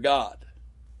is their God?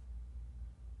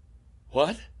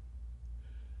 What?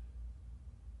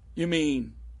 You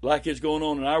mean like it's going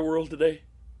on in our world today?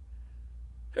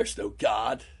 There's no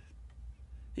God.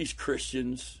 These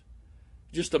Christians,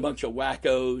 just a bunch of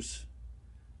wackos.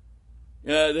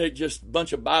 They're just a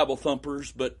bunch of Bible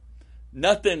thumpers, but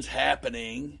nothing's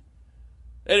happening.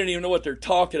 They don't even know what they're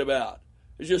talking about.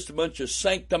 It's just a bunch of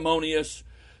sanctimonious,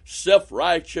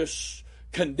 self-righteous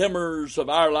condemners of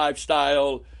our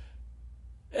lifestyle.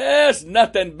 There's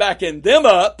nothing backing them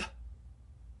up.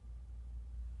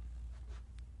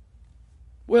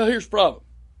 Well, here's the problem.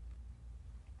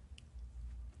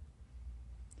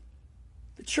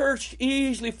 The church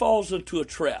easily falls into a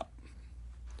trap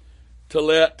to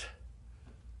let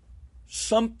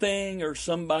something or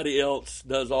somebody else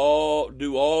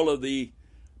do all of the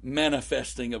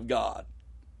manifesting of God.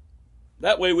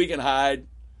 That way we can hide.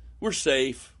 We're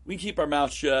safe. We can keep our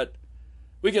mouth shut.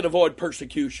 We can avoid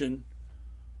persecution.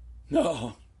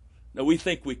 No, we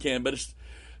think we can, but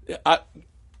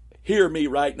hear me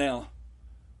right now.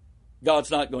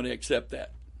 God's not going to accept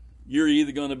that. You're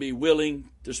either going to be willing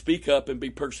to speak up and be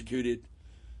persecuted,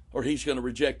 or he's going to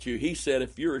reject you. He said,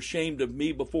 if you're ashamed of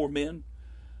me before men,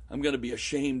 I'm going to be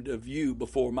ashamed of you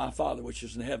before my Father which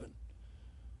is in heaven.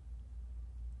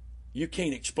 You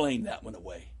can't explain that one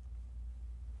away.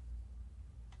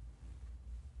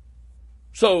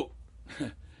 So,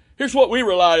 here's what we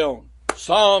rely on.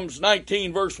 Psalms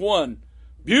 19 verse 1.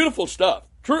 Beautiful stuff.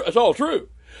 True, it's all true.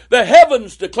 The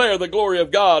heavens declare the glory of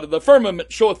God, and the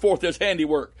firmament showeth forth his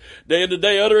handiwork. Day unto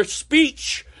day uttereth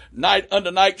speech, night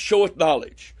unto night showeth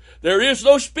knowledge. There is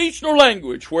no speech nor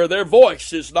language where their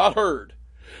voice is not heard.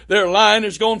 Their line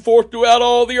is gone forth throughout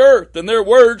all the earth, and their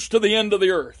words to the end of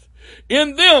the earth.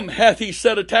 In them hath he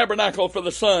set a tabernacle for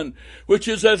the sun, which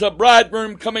is as a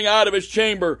bridegroom coming out of his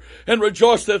chamber, and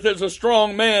rejoiceth as a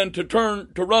strong man to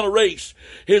run a race.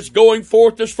 His going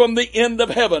forth is from the end of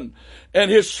heaven,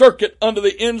 and his circuit unto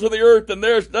the ends of the earth, and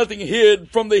there is nothing hid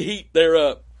from the heat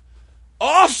thereof.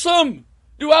 Awesome!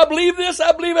 Do I believe this?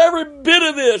 I believe every bit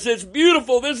of this. It's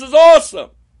beautiful. This is awesome.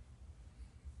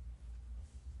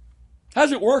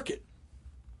 How's it working?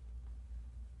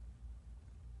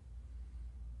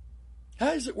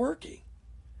 How is it working?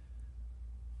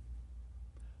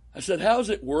 I said, how's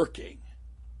it working?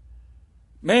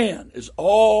 Man is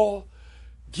all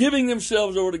giving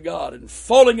themselves over to God and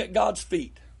falling at God's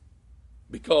feet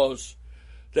because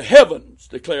the heavens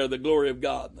declare the glory of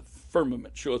God and the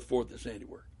firmament showeth forth his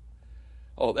handiwork.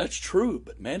 Oh, that's true,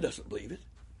 but man doesn't believe it.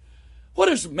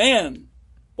 What's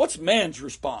man's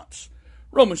response?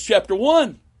 Romans chapter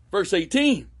 1, verse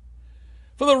 18.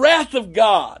 For the wrath of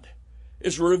God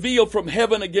is revealed from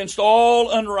heaven against all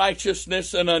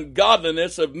unrighteousness and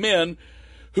ungodliness of men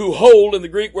who hold, in the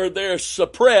Greek word there,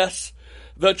 suppress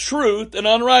the truth in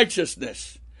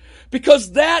unrighteousness.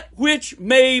 Because that which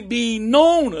may be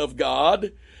known of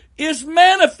God is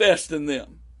manifest in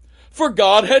them, for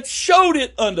God hath showed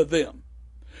it unto them.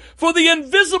 For the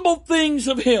invisible things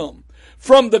of him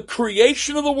from the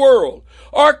creation of the world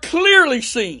are clearly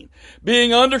seen,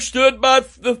 being understood by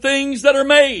the things that are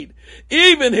made,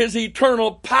 even his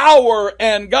eternal power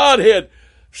and Godhead,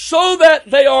 so that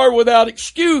they are without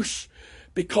excuse,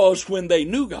 because when they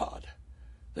knew God,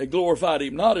 they glorified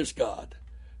him not as God,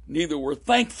 neither were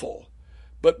thankful,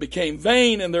 but became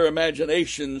vain in their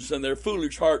imaginations, and their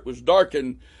foolish heart was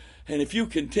darkened. And if you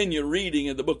continue reading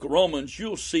in the book of Romans,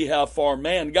 you'll see how far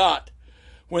man got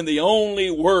when the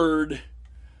only word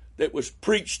that was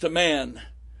preached to man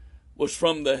was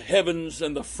from the heavens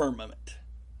and the firmament.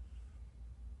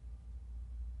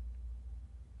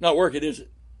 Not working, is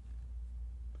it?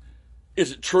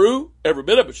 Is it true? Every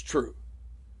bit of it's true.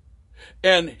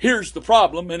 And here's the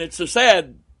problem, and it's a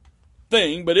sad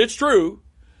thing, but it's true.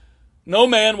 No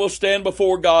man will stand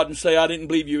before God and say, I didn't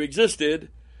believe you existed,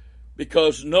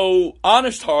 because no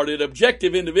honest-hearted,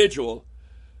 objective individual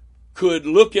could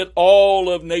look at all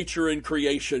of nature and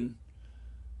creation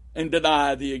and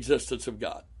deny the existence of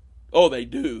God. Oh, they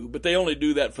do, but they only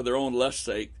do that for their own lust's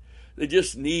sake. They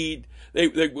just need,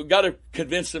 they've got to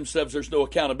convince themselves there's no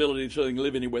accountability so they can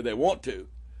live any way they want to.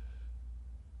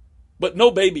 But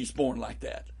no baby's born like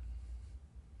that.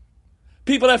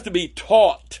 People have to be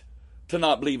taught to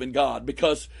not believe in God,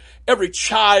 because every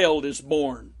child is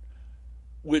born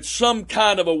with some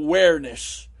kind of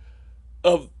awareness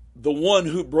of the one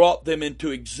who brought them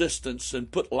into existence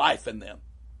and put life in them.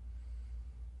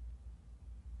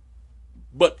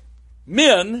 But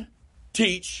men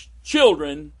teach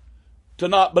children to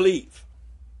not believe.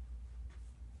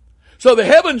 So the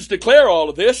heavens declare all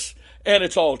of this, and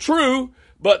it's all true,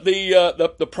 but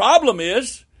the problem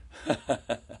is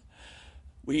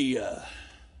we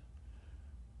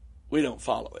don't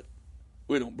follow it.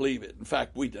 We don't believe it. In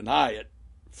fact, we deny it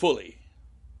fully.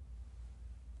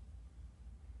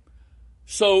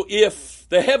 So if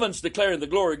the heavens declaring the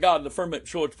glory of God and the firmament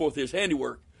showeth forth his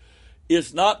handiwork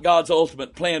is not God's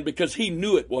ultimate plan, because he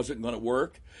knew it wasn't going to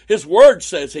work, his word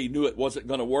says he knew it wasn't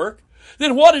going to work,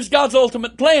 then what is God's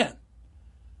ultimate plan?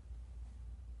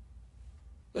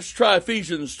 Let's try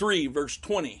Ephesians 3, verse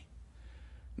 20.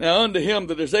 Now unto him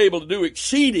that is able to do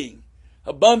exceeding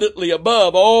abundantly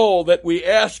above all that we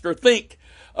ask or think,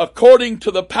 according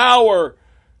to the power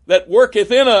that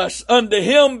worketh in us, unto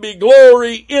him be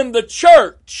glory in the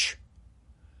church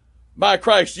by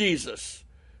Christ Jesus,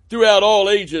 throughout all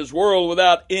ages, world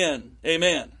without end.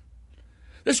 Amen.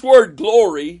 This word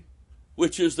glory,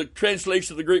 which is the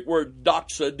translation of the Greek word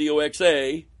doxa,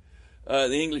 D-O-X-A,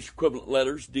 the English equivalent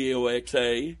letters,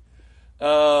 D-O-X-A,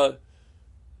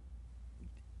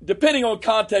 depending on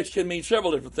context, can mean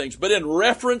several different things, but in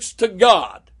reference to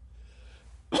God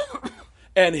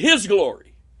and his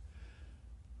glory,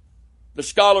 the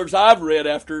scholars I've read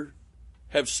after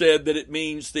have said that it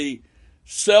means the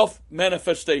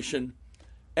self-manifestation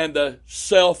and the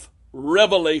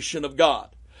self-revelation of God.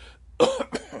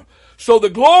 So the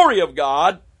glory of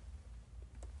God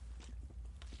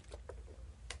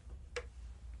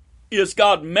is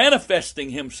God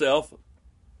manifesting himself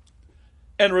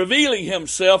and revealing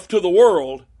himself to the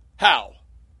world. How?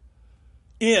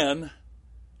 In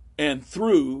and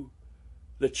through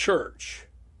the church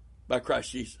by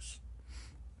Christ Jesus.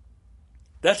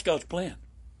 That's God's plan.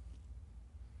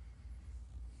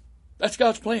 That's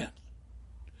God's plan.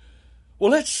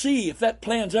 Well, let's see if that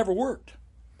plan's ever worked.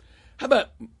 How about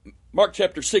Mark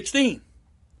chapter 16,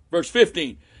 verse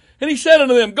 15? And he said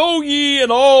unto them, Go ye in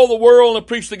all the world and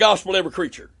preach the gospel to every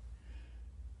creature.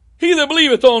 He that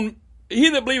believeth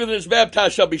and is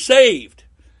baptized shall be saved.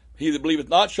 He that believeth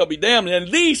not shall be damned.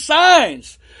 And these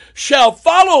signs shall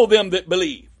follow them that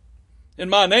believe. In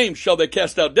my name shall they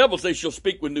cast out devils. They shall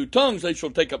speak with new tongues. They shall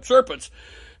take up serpents.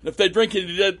 And if they drink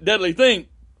any deadly thing,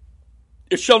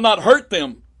 it shall not hurt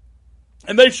them.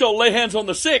 And they shall lay hands on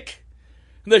the sick,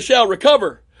 and they shall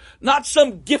recover. Not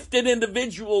some gifted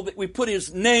individual that we put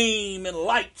his name in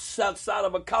lights outside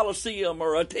of a coliseum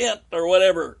or a tent or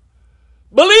whatever.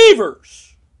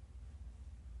 Believers.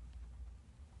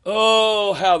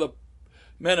 Oh, how the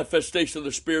manifestation of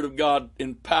the Spirit of God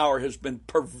in power has been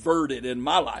perverted in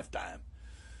my lifetime.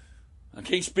 I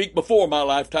can't speak before my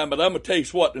lifetime, but I'm going to tell you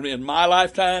what, in my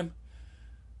lifetime,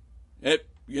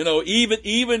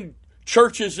 even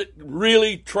churches that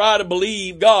really try to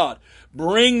believe God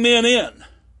bring men in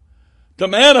to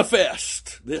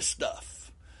manifest this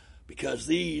stuff, because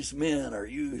these men are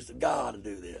used of God to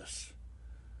do this.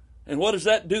 And what does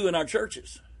that do in our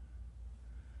churches?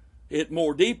 It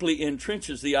more deeply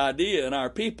entrenches the idea in our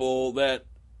people that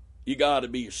you got to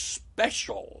be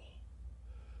special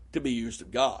to be used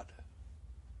of God.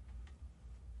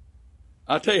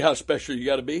 I'll tell you how special you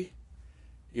got to be.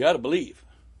 You got to believe.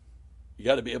 You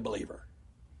got to be a believer.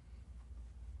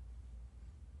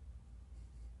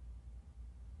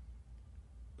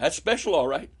 That's special, all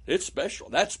right. It's special.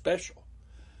 That's special.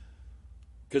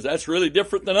 Because that's really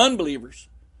different than unbelievers.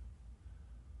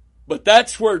 But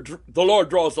that's where the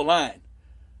Lord draws the line.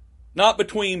 Not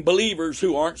between believers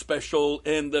who aren't special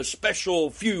and the special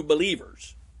few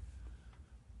believers.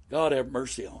 God have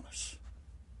mercy on us.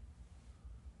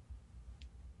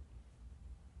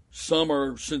 Some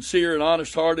are sincere and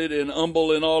honest-hearted and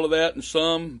humble and all of that, and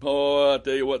some, I'll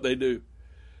tell you what they do.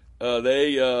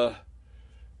 They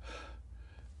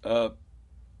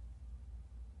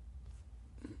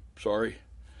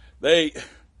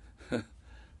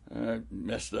I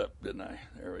messed up, didn't I?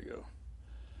 There we go.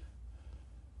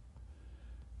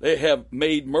 They have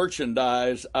made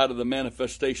merchandise out of the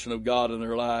manifestation of God in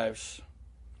their lives.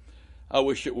 I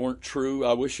wish it weren't true.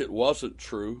 I wish it wasn't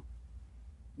true,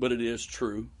 but it is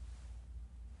true.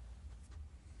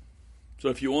 So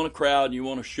if you want a crowd and you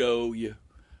want a show, you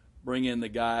bring in the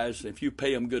guys. If you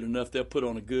pay them good enough, they'll put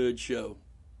on a good show.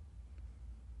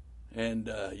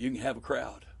 And you can have a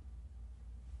crowd.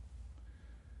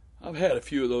 I've had a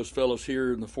few of those fellows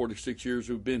here in the 46 years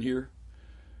who've been here.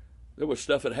 There was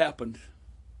stuff that happened.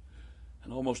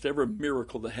 And almost every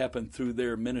miracle that happened through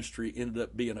their ministry ended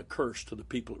up being a curse to the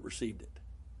people that received it.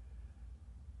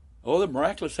 Oh, the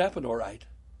miraculous happened all right.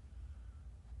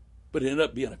 But it ended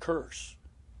up being a curse.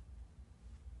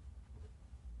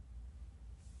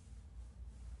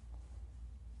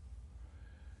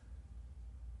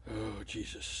 Oh,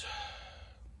 Jesus.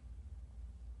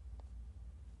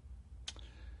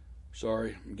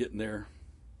 Sorry, I'm getting there.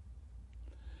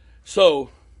 So,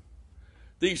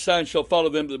 these signs shall follow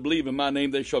them that believe in my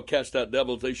name. They shall cast out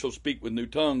devils. They shall speak with new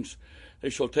tongues. They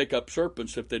shall take up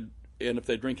serpents. If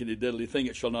they drink any deadly thing,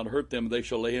 it shall not hurt them. They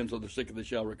shall lay hands on the sick, and they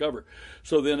shall recover.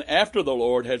 So then, after the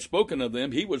Lord had spoken of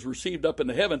them, he was received up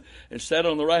into heaven and sat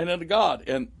on the right hand of God.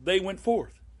 And they went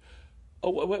forth.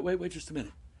 Oh, wait just a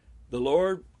minute. The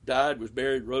Lord died, was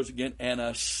buried, rose again, and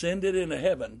ascended into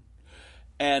heaven.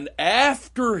 And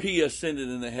after he ascended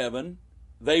into heaven,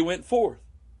 they went forth.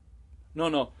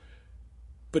 No.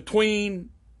 Between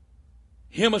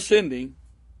him ascending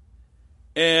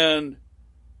and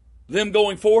them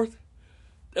going forth,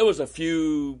 there was a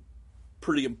few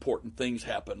pretty important things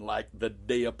happen, like the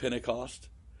day of Pentecost.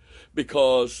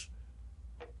 Because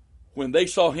when they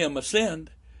saw him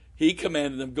ascend, he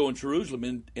commanded them to go in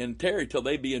Jerusalem and tarry till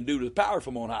they be endued with power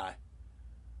from on high.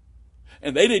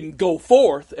 And they didn't go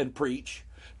forth and preach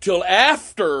till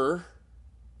after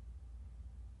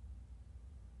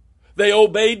they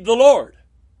obeyed the Lord.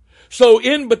 So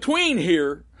in between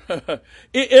here,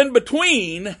 in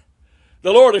between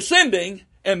the Lord ascending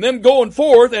and them going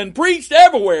forth and preached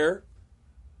everywhere,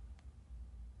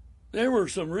 there were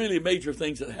some really major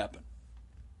things that happened.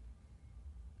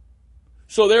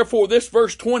 So therefore, this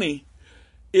verse 20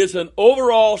 is an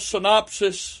overall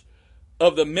synopsis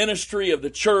of the ministry of the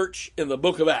church in the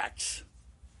book of Acts.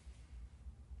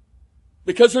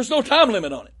 Because there's no time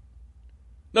limit on it.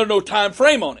 There's no time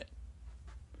frame on it.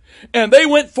 And they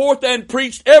went forth and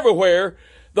preached everywhere,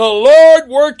 the Lord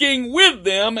working with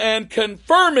them and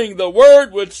confirming the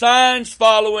word with signs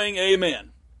following.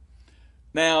 Amen.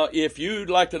 Now, if you'd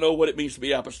like to know what it means to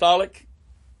be apostolic,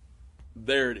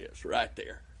 there it is, right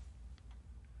there.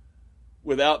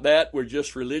 Without that, we're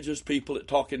just religious people that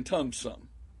talk in tongues some.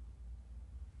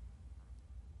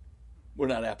 We're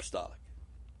not apostolic.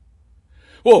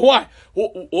 Well, why?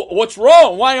 What's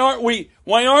wrong? Why aren't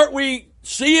we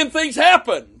seeing things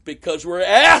happen? Because we're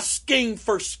asking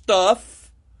for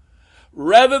stuff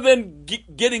rather than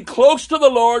getting close to the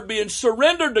Lord, being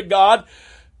surrendered to God,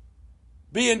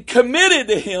 being committed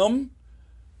to him,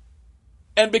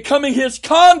 and becoming his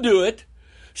conduit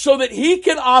so that he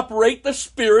can operate the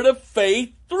spirit of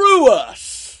faith through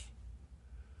us.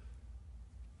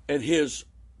 And his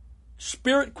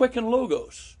spirit-quickened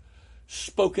logos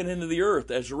spoken into the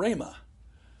earth as Rhema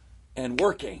and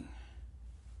working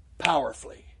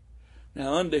powerfully.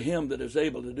 Now unto him that is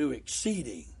able to do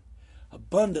exceeding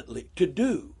abundantly, to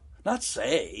do, not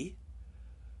say.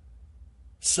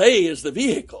 Say is the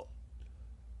vehicle.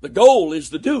 The goal is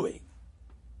the doing.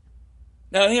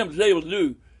 Now him that is able to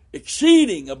do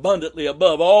exceeding abundantly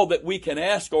above all that we can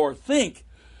ask or think,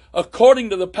 according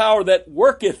to the power that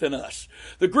worketh in us.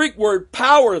 The Greek word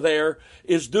power there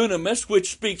is dunamis,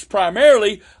 which speaks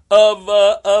primarily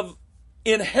of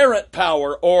inherent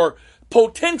power or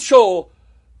potential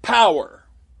power.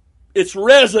 It's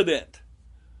resident,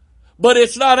 but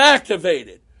it's not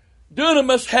activated.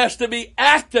 Dunamis has to be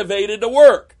activated to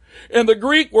work. And the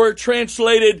Greek word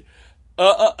translated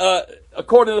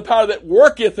according to the power that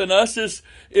worketh in us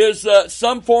is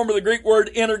some form of the Greek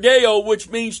word energeo, which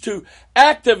means to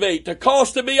activate, to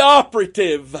cause to be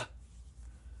operative.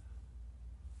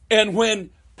 And when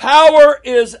power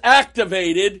is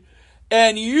activated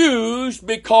and used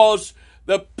because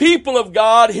the people of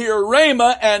God hear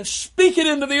Rhema and speak it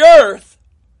into the earth,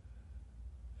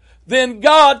 then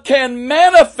God can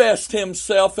manifest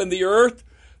himself in the earth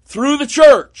through the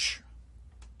church.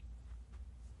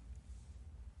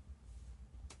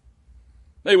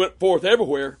 They went forth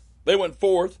everywhere. They went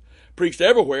forth, preached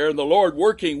everywhere, and the Lord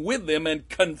working with them and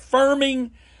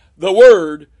confirming the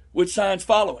word with signs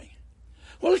following.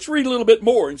 Well, let's read a little bit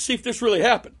more and see if this really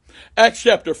happened. Acts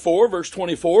chapter 4, verse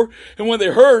 24. And when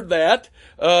they heard that,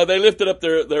 they lifted up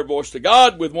their voice to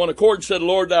God with one accord and said,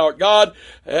 Lord, thou art God,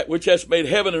 which hast made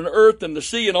heaven and earth and the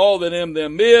sea and all that in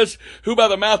them is, who by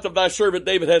the mouth of thy servant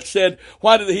David hath said,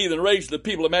 why did the heathen rage, the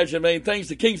people imagine vain things?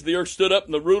 The kings of the earth stood up,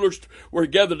 and the rulers were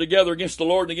gathered together against the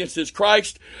Lord and against his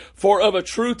Christ. For of a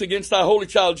truth against thy holy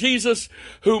child Jesus,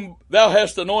 whom thou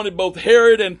hast anointed, both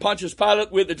Herod and Pontius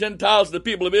Pilate with the Gentiles and the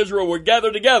people of Israel were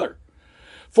gathered together,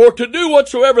 for to do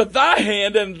whatsoever thy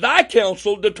hand and thy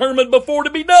counsel determined before to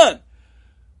be done.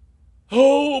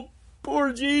 Oh,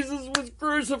 poor Jesus was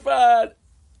crucified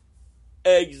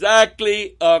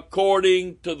exactly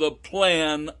according to the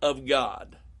plan of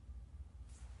God.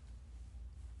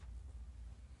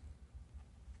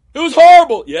 It was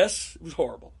horrible. Yes, it was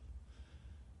horrible.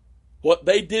 What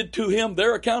they did to him,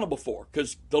 they're accountable for,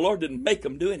 because the Lord didn't make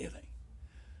them do anything.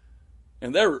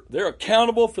 And they're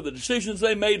accountable for the decisions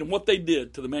they made and what they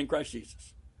did to the man Christ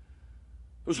Jesus.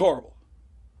 It was horrible.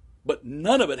 But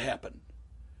none of it happened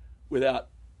without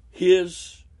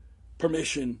his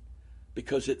permission,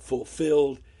 because it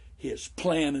fulfilled his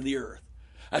plan in the earth.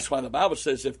 That's why the Bible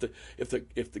says if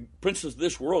the princes of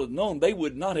this world had known, they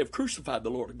would not have crucified the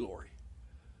Lord of glory.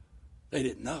 They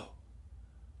didn't know.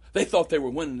 They thought they were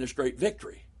winning this great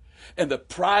victory. And the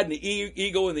pride and the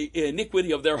ego and the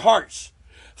iniquity of their hearts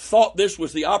thought this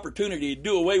was the opportunity to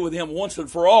do away with him once and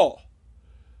for all.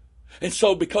 And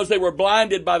so because they were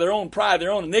blinded by their own pride,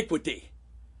 their own iniquity,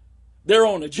 their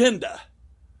own agenda,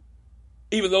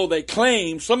 even though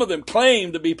some of them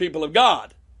claimed to be people of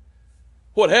God,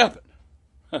 what happened?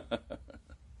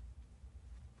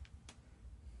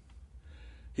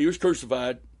 He was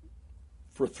crucified.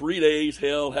 For 3 days,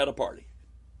 hell had a party.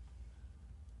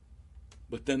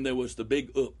 But then there was the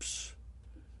big oops.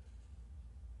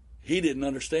 He didn't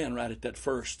understand right at that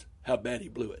first how bad he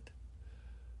blew it.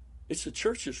 It's the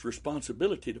church's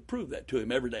responsibility to prove that to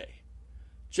him every day,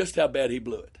 just how bad he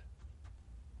blew it.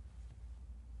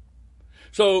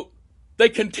 So they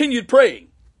continued praying.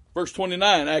 Verse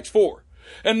 29, Acts 4.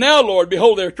 And now, Lord,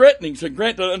 behold their threatenings, and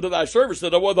grant unto thy servants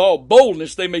that with all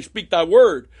boldness they may speak thy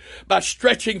word, by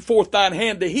stretching forth thine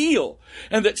hand to heal,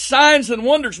 and that signs and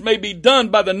wonders may be done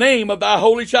by the name of thy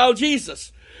holy child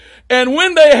Jesus. And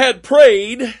when they had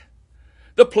prayed,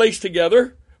 the place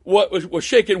together was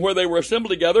shaken where they were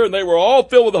assembled together, and they were all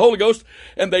filled with the Holy Ghost,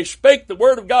 and they spake the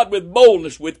word of God with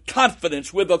boldness, with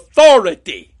confidence, with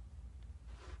authority.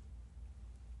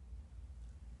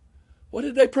 What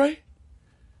did they pray?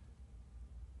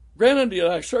 Grant unto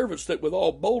thy servants that with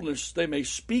all boldness they may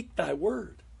speak thy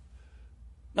word.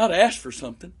 Not ask for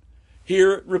something.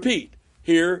 Hear, repeat.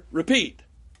 Hear, repeat.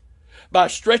 By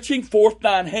stretching forth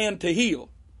thine hand to heal,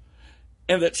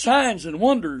 and that signs and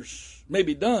wonders may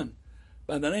be done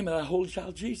by the name of thy holy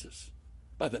child Jesus.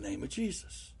 By the name of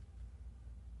Jesus.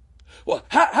 Well,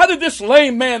 how did this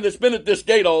lame man that's been at this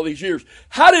gate all these years,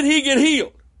 how did he get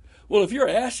healed? Well, if you're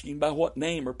asking by what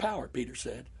name or power, Peter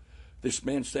said, this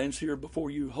man stands here before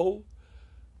you whole,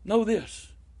 know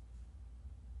this,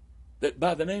 that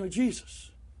by the name of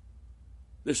Jesus,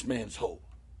 this man's whole.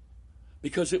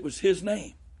 Because it was his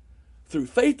name, through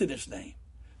faith in his name,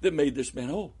 that made this man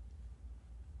whole.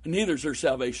 And neither is there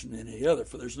salvation in any other,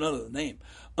 for there's none other name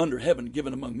under heaven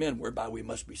given among men whereby we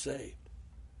must be saved.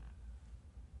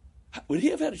 Would he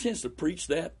have had a chance to preach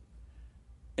that?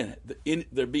 And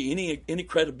there be any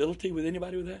credibility with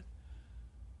anybody with that?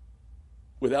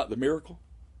 Without the miracle?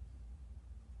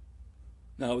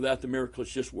 No, without the miracle,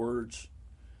 it's just words.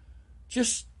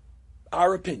 Just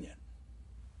our opinion.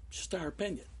 Just our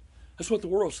opinion. That's what the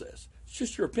world says. It's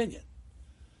just your opinion.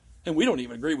 And we don't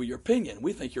even agree with your opinion.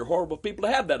 We think you're horrible people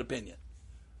to have that opinion.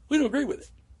 We don't agree with it.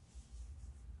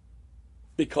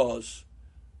 Because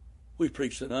we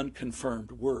preach an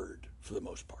unconfirmed word for the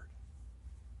most part.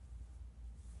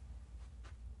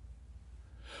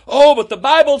 Oh, but the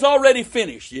Bible's already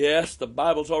finished. Yes, the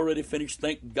Bible's already finished.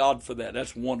 Thank God for that.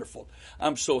 That's wonderful.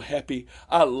 I'm so happy.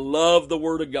 I love the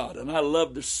Word of God, and I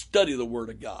love to study the Word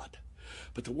of God.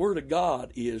 But the Word of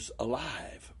God is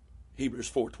alive, Hebrews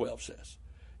 4:12 says.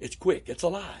 It's quick. It's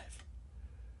alive.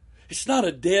 It's not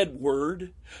a dead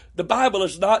word. The Bible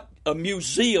is not a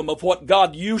museum of what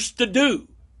God used to do.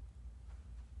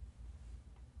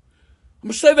 I'm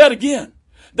going to say that again.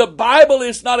 The Bible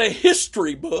is not a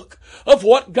history book of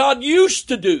what God used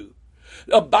to do.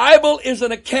 The Bible is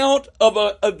an account of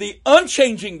the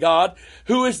unchanging God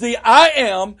who is the I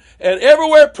am, and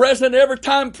everywhere present, every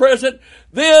time present,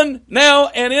 then, now,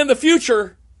 and in the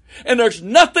future. And there's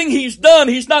nothing He's done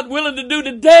He's not willing to do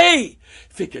today.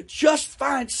 If He could just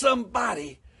find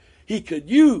somebody He could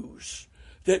use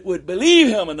that would believe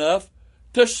Him enough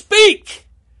to speak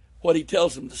what He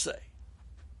tells them to say.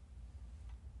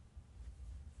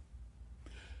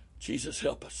 Jesus,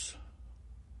 help us.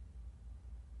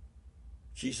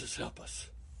 Jesus, help us.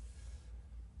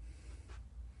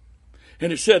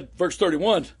 And it said, verse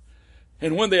 31,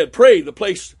 and when they had prayed, the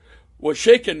place was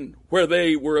shaken where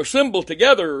they were assembled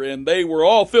together, and they were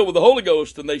all filled with the Holy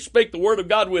Ghost, and they spake the word of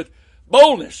God with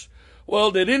boldness. Well,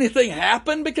 did anything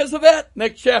happen because of that?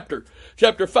 Next chapter,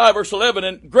 chapter 5, verse 11,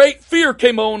 and great fear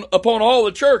came upon all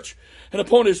the church, and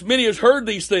upon as many as heard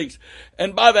these things.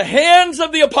 And by the hands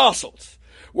of the apostles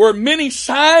were many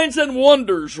signs and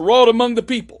wonders wrought among the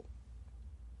people.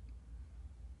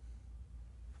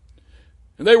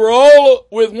 And they were all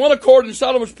with one accord in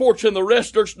Solomon's porch, and the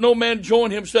rest durst no man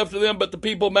join himself to them, but the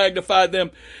people magnified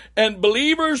them. And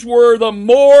believers were the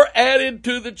more added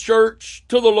to the church,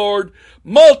 to the Lord,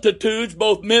 multitudes,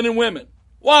 both men and women.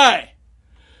 Why?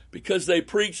 Because they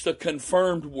preached a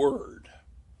confirmed word.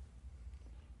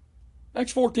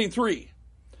 Acts 14:3.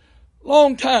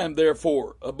 Long time,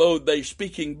 therefore, abode they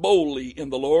speaking boldly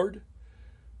in the Lord,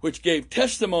 which gave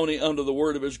testimony unto the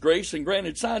word of his grace, and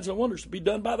granted signs and wonders to be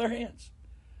done by their hands.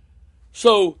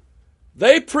 So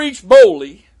they preached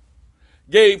boldly,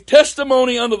 gave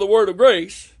testimony unto the word of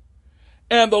grace,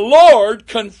 and the Lord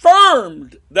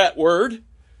confirmed that word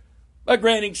by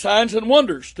granting signs and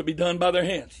wonders to be done by their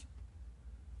hands.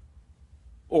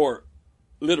 Or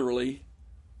literally,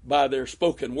 by their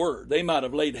spoken word. They might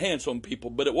have laid hands on people,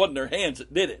 but it wasn't their hands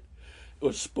that did it. It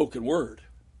was spoken word.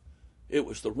 It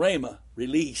was the rhema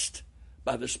released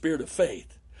by the spirit of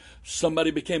faith.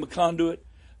 Somebody became a conduit.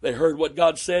 They heard what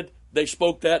God said. They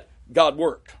spoke that. God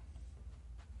worked.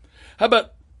 How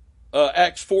about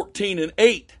Acts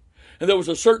 14:8? And there was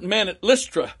a certain man at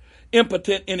Lystra,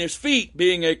 impotent in his feet,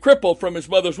 being a cripple from his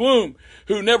mother's womb,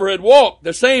 who never had walked.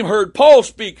 The same heard Paul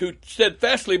speak, who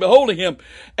steadfastly beholding him,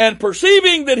 and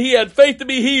perceiving that he had faith to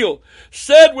be healed,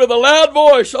 said with a loud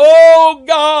voice, "Oh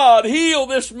God, heal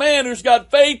this man who's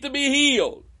got faith to be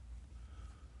healed."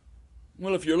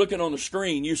 Well, if you're looking on the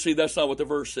screen, you see that's not what the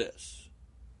verse says.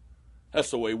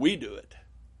 That's the way we do it.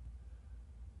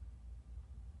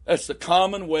 That's the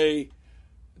common way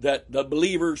that the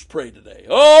believers pray today.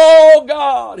 Oh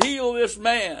God, heal this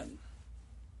man.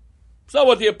 It's not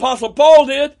what the Apostle Paul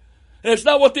did, and it's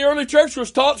not what the early church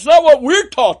was taught. It's not what we're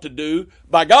taught to do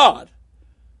by God.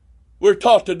 We're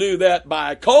taught to do that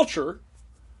by culture.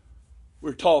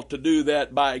 We're taught to do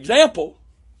that by example,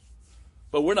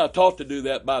 but we're not taught to do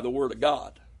that by the Word of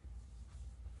God.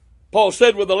 Paul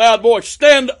said with a loud voice,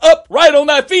 "Stand up right on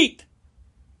thy feet."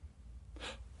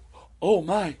 Oh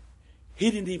my,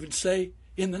 he didn't even say,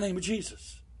 "In the name of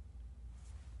Jesus."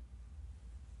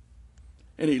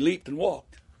 And he leaped and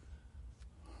walked.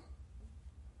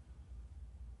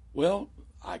 Well,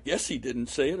 I guess he didn't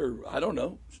say it, or I don't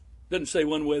know. Doesn't say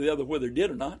one way or the other whether he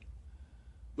did or not.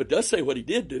 But does say what he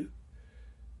did do.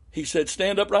 He said,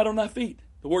 "Stand up right on thy feet."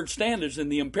 The word stand is in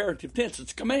the imperative tense.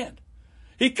 It's a command.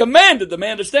 He commanded the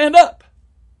man to stand up.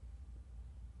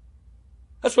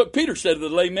 That's what Peter said to the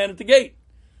lame man at the gate.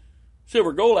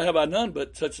 "Silver, gold I have I none,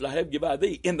 but such as I have give I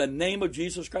thee. In the name of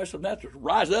Jesus Christ of Nazareth,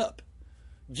 rise up.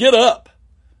 Get up."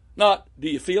 Not, do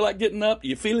you feel like getting up? Are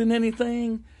you feeling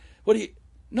anything?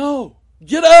 No,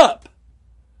 get up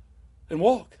and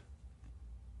walk.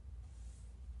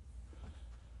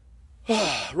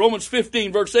 Romans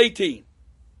 15, verse 18.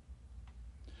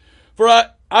 "For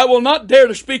I will not dare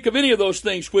to speak of any of those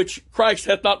things which Christ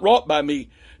hath not wrought by me,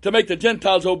 to make the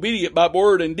Gentiles obedient by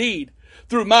word and deed,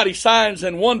 through mighty signs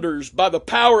and wonders, by the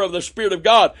power of the Spirit of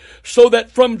God, so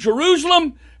that from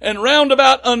Jerusalem and round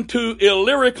about unto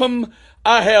Illyricum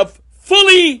I have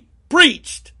fully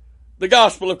preached the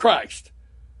gospel of Christ."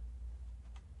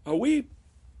 Are we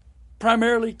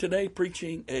primarily today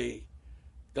preaching a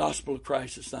gospel of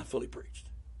Christ that's not fully preached?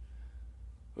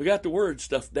 We got the word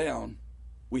stuff down,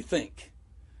 we think,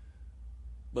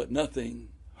 but nothing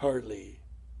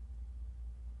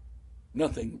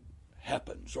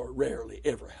happens, or rarely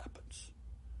ever happens.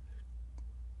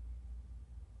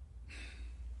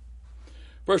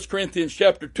 1 Corinthians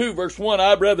chapter 2, verse 1,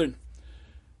 "I, brethren,"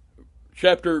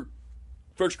 1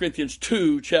 Corinthians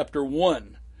 2, chapter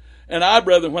 1, "And I,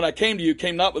 brethren, when I came to you,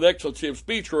 came not with excellency of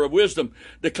speech or of wisdom,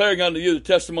 declaring unto you the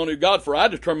testimony of God. For I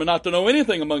determined not to know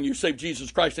anything among you save Jesus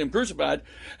Christ and Him crucified.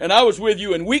 And I was with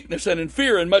you in weakness and in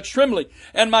fear and much trembling.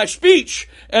 And my speech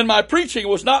and my preaching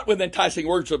was not with enticing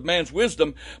words of man's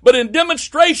wisdom, but in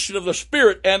demonstration of the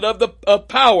Spirit and of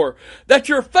power, that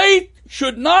your faith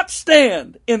should not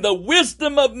stand in the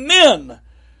wisdom of men,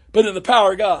 but in the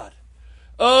power of God."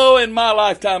 Oh, in my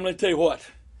lifetime, let me tell you what.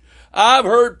 I've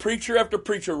heard preacher after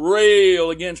preacher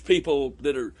rail against people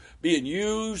that are being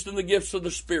used in the gifts of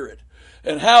the Spirit,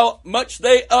 and how much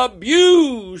they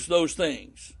abuse those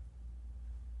things.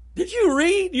 Did you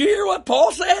read? You hear what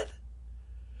Paul said?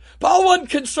 Paul wasn't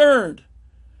concerned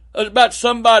about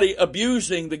somebody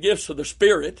abusing the gifts of the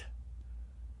Spirit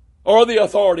or the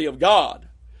authority of God.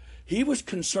 He was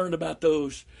concerned about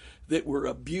those that were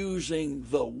abusing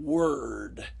the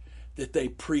word that they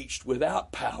preached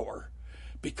without power,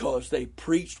 because they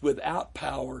preached without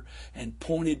power and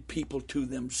pointed people to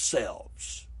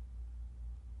themselves.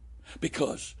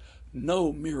 Because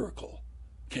no miracle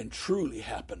can truly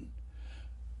happen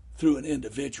through an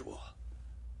individual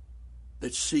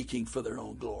that's seeking for their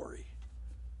own glory.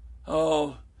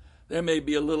 Oh, there may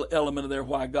be a little element of there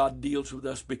why God deals with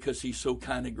us, because He's so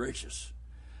kind and gracious.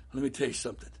 Let me tell you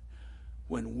something.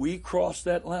 When we cross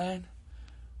that line,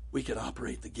 we can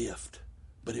operate the gift,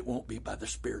 but it won't be by the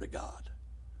Spirit of God.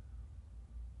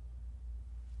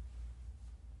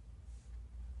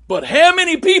 But how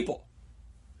many people,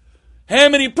 how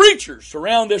many preachers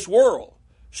around this world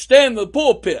stand in the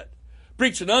pulpit,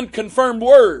 preach an unconfirmed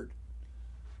word,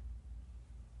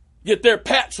 get their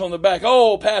pats on the back?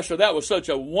 Oh, Pastor, that was such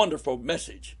a wonderful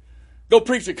message. Go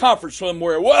preach a conference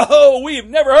somewhere. Whoa, we've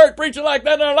never heard preaching like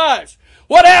that in our lives.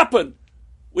 What happened?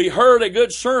 We heard a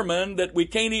good sermon that we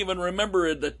can't even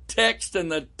remember the text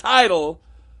and the title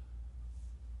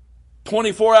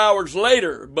 24 hours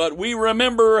later, but we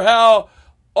remember how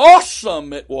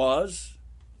awesome it was.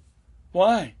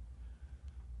 Why?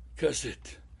 Because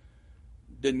it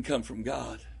didn't come from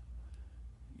God.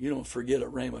 You don't forget a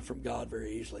rhema from God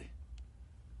very easily.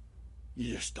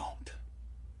 You just don't.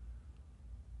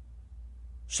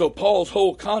 So Paul's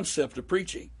whole concept of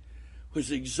preaching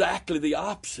was exactly the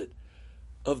opposite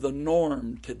of the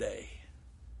norm today.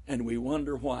 And we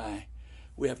wonder why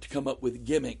we have to come up with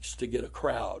gimmicks to get a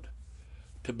crowd,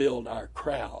 to build our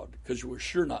crowd, because we're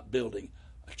sure not building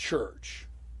a church.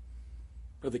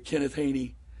 Brother Kenneth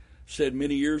Haney said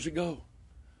many years ago,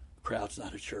 a crowd's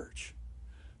not a church.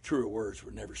 Truer words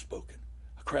were never spoken.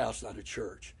 A crowd's not a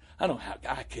church.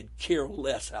 I could care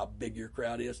less how big your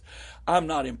crowd is. I'm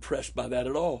not impressed by that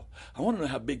at all. I want to know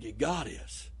how big your God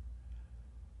is.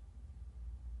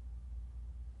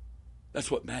 That's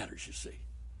what matters, you see.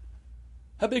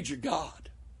 How big's your God?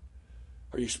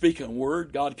 Are you speaking a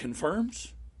word God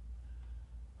confirms?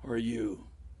 Or are you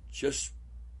just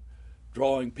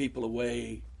drawing people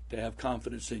away to have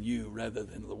confidence in you rather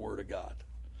than the Word of God?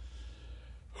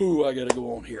 I got to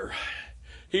go on here.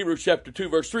 Hebrews chapter 2,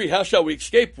 verse 3, how shall we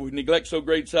escape if we neglect so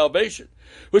great salvation,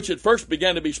 which at first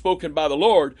began to be spoken by the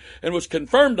Lord, and was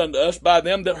confirmed unto us by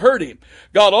them that heard him?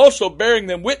 God also bearing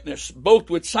them witness, both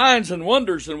with signs and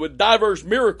wonders, and with divers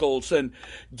miracles, and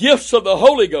gifts of the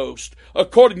Holy Ghost,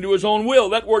 according to his own will.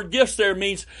 That word gifts there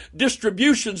means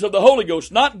distributions of the Holy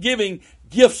Ghost, not giving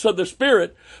gifts of the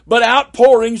Spirit, but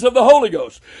outpourings of the Holy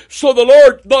Ghost. So the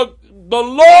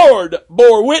Lord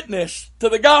bore witness to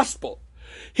the gospel.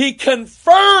 He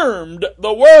confirmed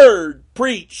the word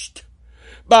preached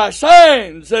by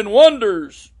signs and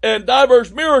wonders and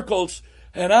diverse miracles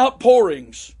and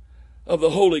outpourings of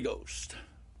the Holy Ghost.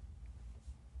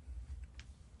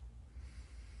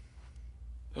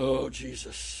 Oh,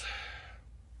 Jesus.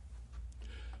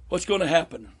 What's going to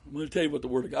happen? I'm going to tell you what the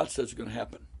Word of God says is going to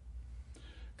happen.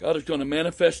 God is going to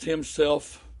manifest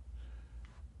himself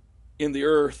in the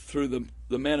earth through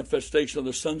the manifestation of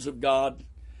the sons of God,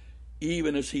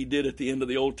 even as he did at the end of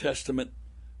the Old Testament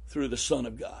through the Son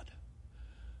of God.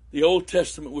 The Old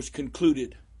Testament was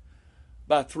concluded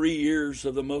by 3 years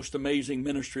of the most amazing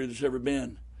ministry there's ever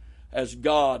been, as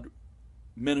God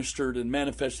ministered and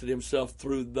manifested himself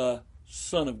through the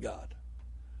Son of God.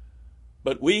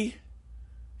 But we,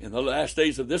 in the last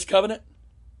days of this covenant,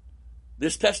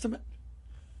 this testament,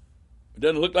 it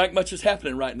doesn't look like much is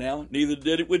happening right now. Neither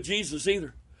did it with Jesus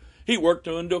either. He worked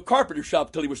into a carpenter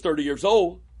shop till he was 30 years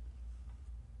old.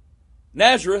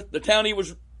 Nazareth, the town he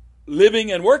was living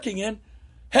and working in,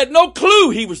 had no clue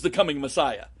he was the coming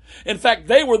Messiah. In fact,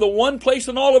 they were the one place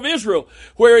in all of Israel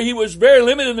where he was very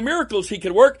limited in the miracles he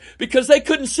could work, because they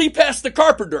couldn't see past the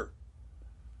carpenter.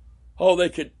 All they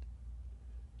could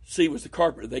see was the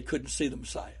carpenter. They couldn't see the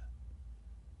Messiah.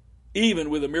 Even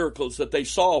with the miracles that they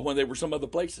saw when they were some other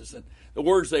places, and the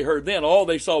words they heard then, all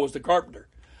they saw was the carpenter.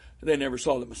 They never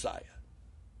saw the Messiah.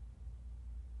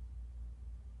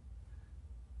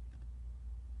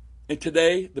 And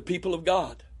today, the people of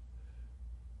God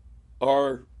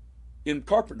are in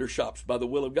carpenter shops by the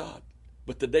will of God.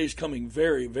 But the day's coming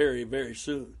very, very, very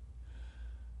soon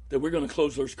that we're going to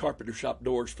close those carpenter shop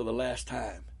doors for the last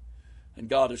time. And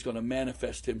God is going to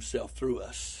manifest himself through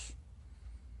us.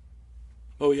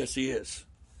 Oh, yes, he is.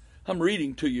 I'm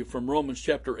reading to you from Romans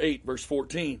chapter 8, verse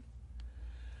 14.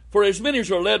 For as many as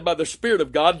are led by the Spirit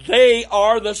of God, they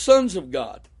are the sons of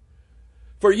God.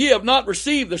 For ye have not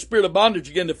received the spirit of bondage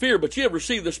again to fear, but ye have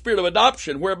received the spirit of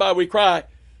adoption, whereby we cry,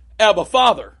 Abba,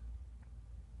 Father.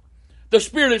 The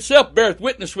Spirit itself beareth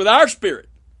witness with our spirit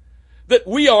that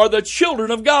we are the children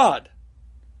of God.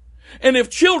 And if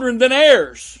children, then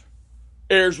heirs,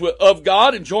 heirs of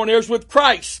God and joint heirs with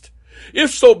Christ.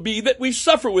 If so be that we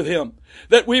suffer with him,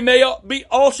 that we may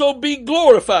also be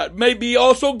glorified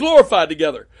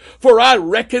together. For I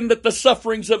reckon that the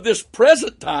sufferings of this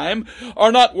present time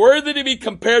are not worthy to be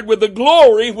compared with the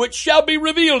glory which shall be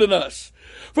revealed in us.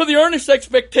 For the earnest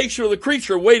expectation of the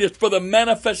creature waiteth for the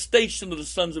manifestation of the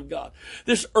sons of God.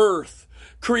 This earth,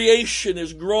 creation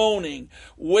is groaning,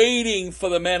 waiting for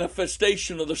the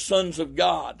manifestation of the sons of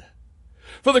God.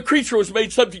 For the creature was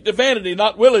made subject to vanity,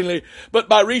 not willingly, but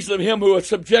by reason of him who hath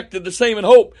subjected the same in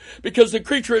hope, because the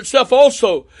creature itself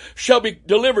also shall be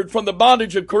delivered from the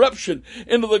bondage of corruption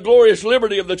into the glorious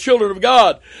liberty of the children of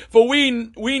God. For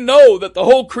we know that the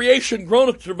whole creation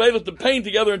groaneth, travaileth, and pain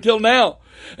together until now.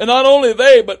 And not only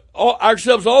they, but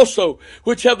ourselves also,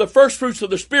 which have the first fruits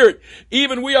of the Spirit,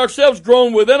 even we ourselves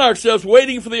groan within ourselves,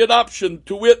 waiting for the adoption,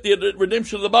 to wit, the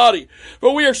redemption of the body.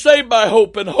 For we are saved by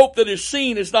hope, and hope that is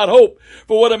seen is not hope.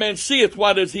 For what a man seeth,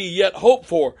 why does he yet hope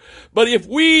for? But if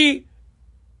we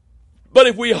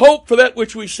hope for that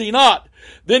which we see not,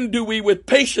 then do we with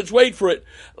patience wait for it.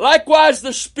 Likewise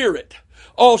the Spirit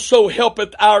also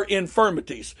helpeth our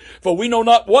infirmities. For we know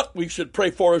not what we should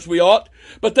pray for as we ought,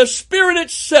 but the Spirit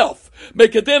itself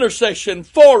maketh intercession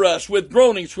for us with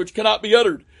groanings which cannot be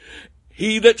uttered.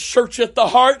 He that searcheth the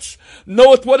hearts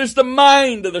knoweth what is the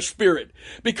mind of the Spirit,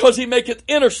 because he maketh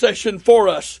intercession for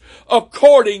us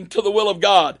according to the will of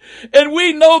God. And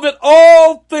we know that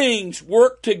all things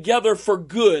work together for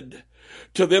good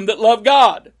to them that love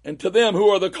God, and to them who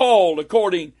are the called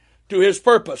according to his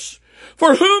purpose.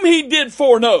 For whom he did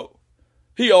foreknow,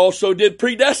 he also did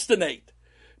predestinate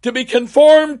to be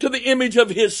conformed to the image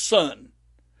of his Son,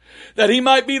 that he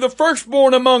might be the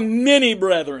firstborn among many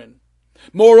brethren.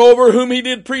 Moreover, whom he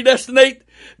did predestinate,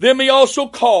 them he also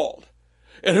called.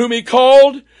 And whom he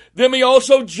called, them he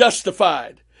also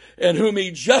justified. And whom he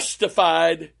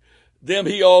justified, them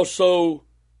he also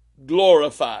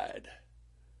glorified.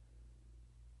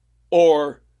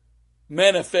 Or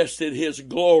manifested his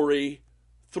glory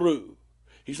through.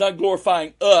 He's not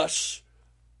glorifying us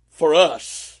for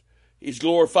us. He's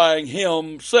glorifying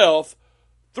himself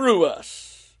through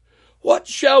us. What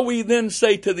shall we then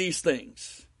say to these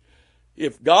things?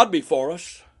 If God be for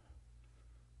us,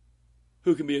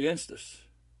 who can be against us?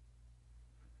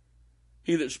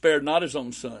 He that spared not his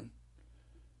own Son,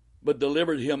 but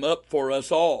delivered him up for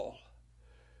us all,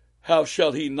 how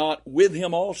shall he not with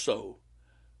him also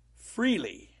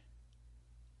freely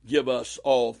give us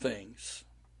all things?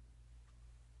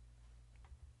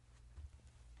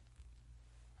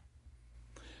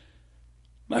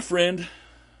 My friend,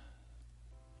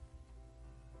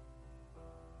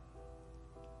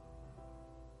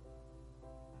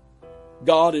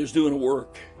 God is doing a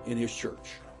work in his church.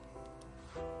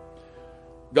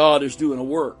 God is doing a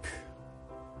work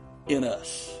in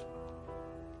us,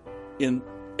 in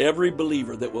every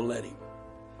believer that will let him,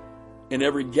 in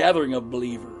every gathering of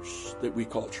believers that we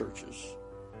call churches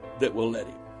that will let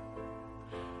him.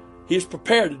 He's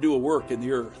prepared to do a work in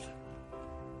the earth.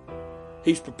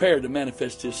 He's prepared to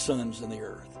manifest his sons in the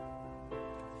earth.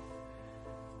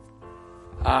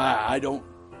 I don't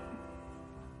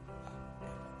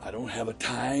have a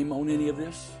time on any of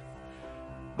this,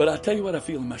 but I tell you what I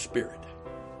feel in my spirit.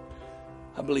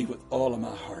 I believe with all of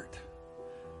my heart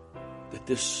that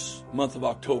this month of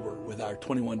October, with our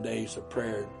 21 days of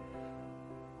prayer,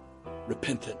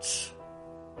 repentance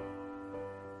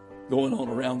going on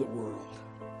around the world,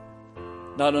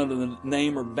 not under the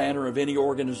name or banner of any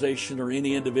organization or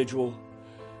any individual,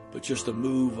 but just a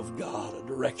move of God, a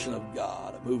direction of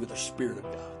God, a move of the Spirit of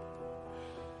God.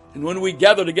 And when we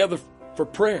gather together for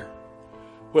prayer,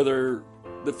 whether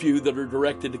the few that are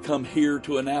directed to come here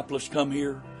to Annapolis come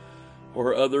here,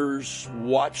 or others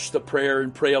watch the prayer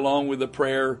and pray along with the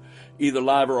prayer, either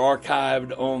live or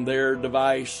archived on their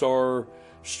device or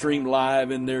streamed live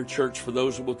in their church for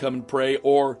those that will come and pray,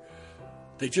 or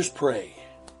they just pray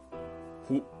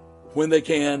when they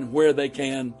can, where they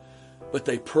can, but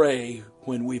they pray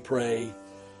when we pray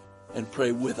and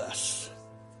pray with us.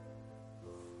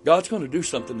 God's going to do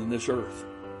something in this earth.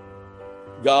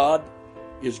 God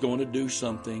is going to do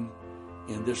something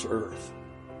in this earth.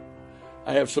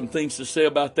 I have some things to say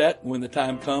about that when the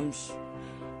time comes,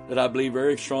 that I believe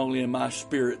very strongly in my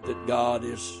spirit that God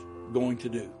is going to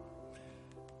do.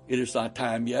 It is not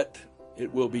time yet.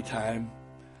 It will be time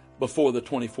before the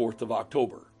 24th of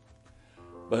October.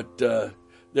 But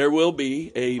There will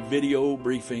be a video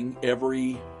briefing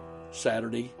every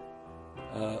Saturday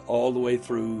all the way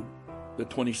through the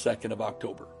 22nd of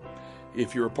October.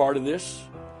 If you're a part of this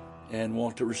and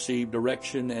want to receive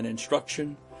direction and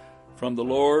instruction from the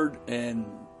Lord, and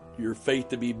your faith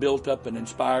to be built up and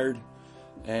inspired,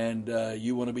 and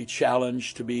you want to be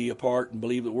challenged to be a part and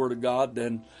believe the Word of God,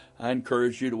 then I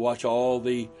encourage you to watch all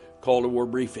the Call to War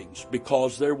briefings,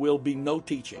 because there will be no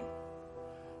teaching.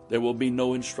 There will be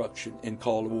no instruction in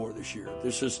Call to War this year.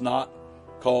 This is not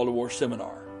Call to War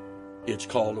seminar. It's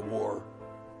Call to War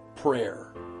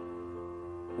prayer,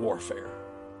 warfare.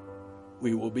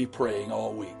 We will be praying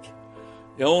all week.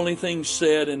 The only thing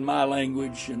said in my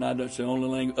language, and that's the only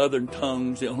language, other than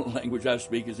tongues, the only language I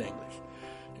speak is English.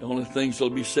 The only things that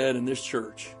will be said in this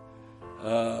church,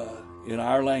 in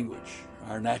our language,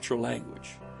 our natural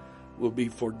language, will be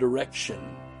for direction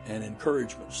and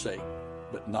encouragement's sake,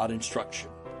 but not instruction.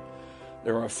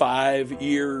 There are 5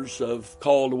 years of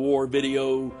Call to War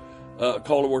video,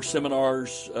 Call to War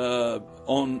seminars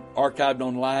archived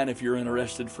online if you're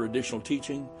interested for additional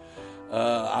teaching.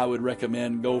 I would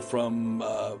recommend go from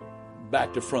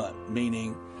back to front,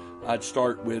 meaning I'd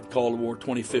start with Call to War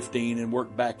 2015 and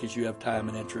work back as you have time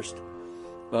and interest.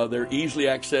 They're easily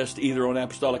accessed either on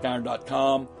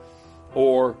apostoliciron.com,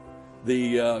 or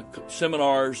the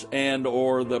seminars and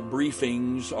or the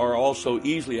briefings are also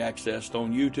easily accessed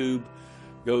on YouTube.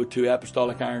 Go to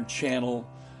Apostolic Iron channel,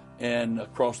 and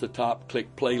across the top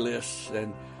click playlists,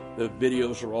 and the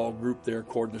videos are all grouped there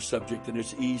according to subject, and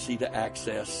it's easy to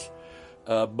access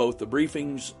both the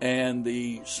briefings and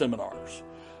the seminars.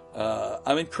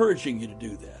 I'm encouraging you to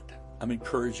do that. I'm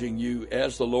encouraging you,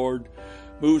 as the Lord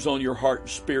moves on your heart and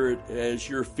spirit, as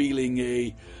you're feeling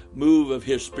a move of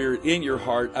His Spirit in your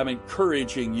heart, I'm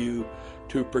encouraging you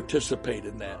to participate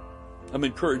in that. I'm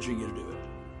encouraging you to do it.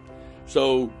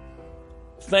 So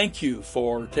thank you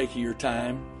for taking your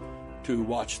time to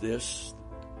watch this.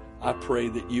 I pray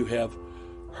that you have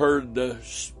heard the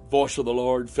voice of the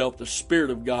Lord, felt the Spirit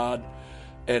of God,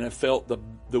 and have felt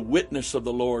the witness of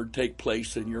the Lord take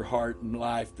place in your heart and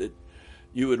life, that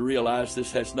you would realize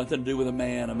this has nothing to do with a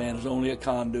man. A man is only a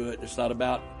conduit. It's not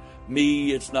about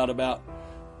me. It's not about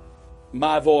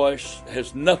my voice. It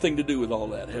has nothing to do with all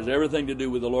that. It has everything to do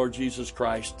with the Lord Jesus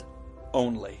Christ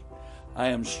only. I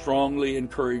am strongly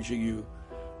encouraging you,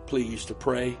 please, to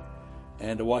pray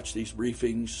and to watch these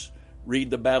briefings.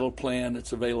 Read the battle plan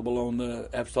that's available on the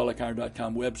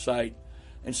apostoliciron.com website,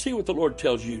 and see what the Lord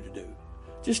tells you to do.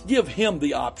 Just give Him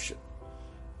the option.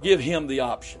 Give Him the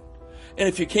option. And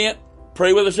if you can't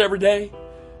pray with us every day,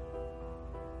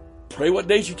 pray what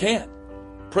days you can.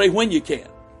 Pray when you can.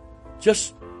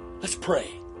 Just let's pray.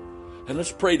 And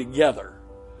let's pray together.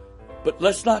 But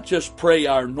let's not just pray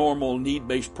our normal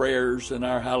need-based prayers and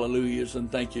our hallelujahs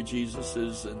and thank you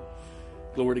Jesuses and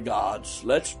glory to God's.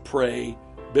 Let's pray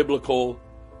biblical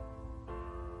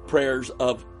prayers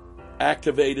of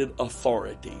activated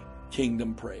authority,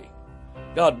 kingdom praying.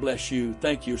 God bless you.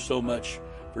 Thank you so much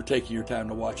for taking your time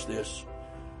to watch this.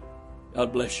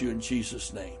 God bless you in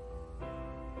Jesus' name.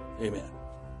 Amen.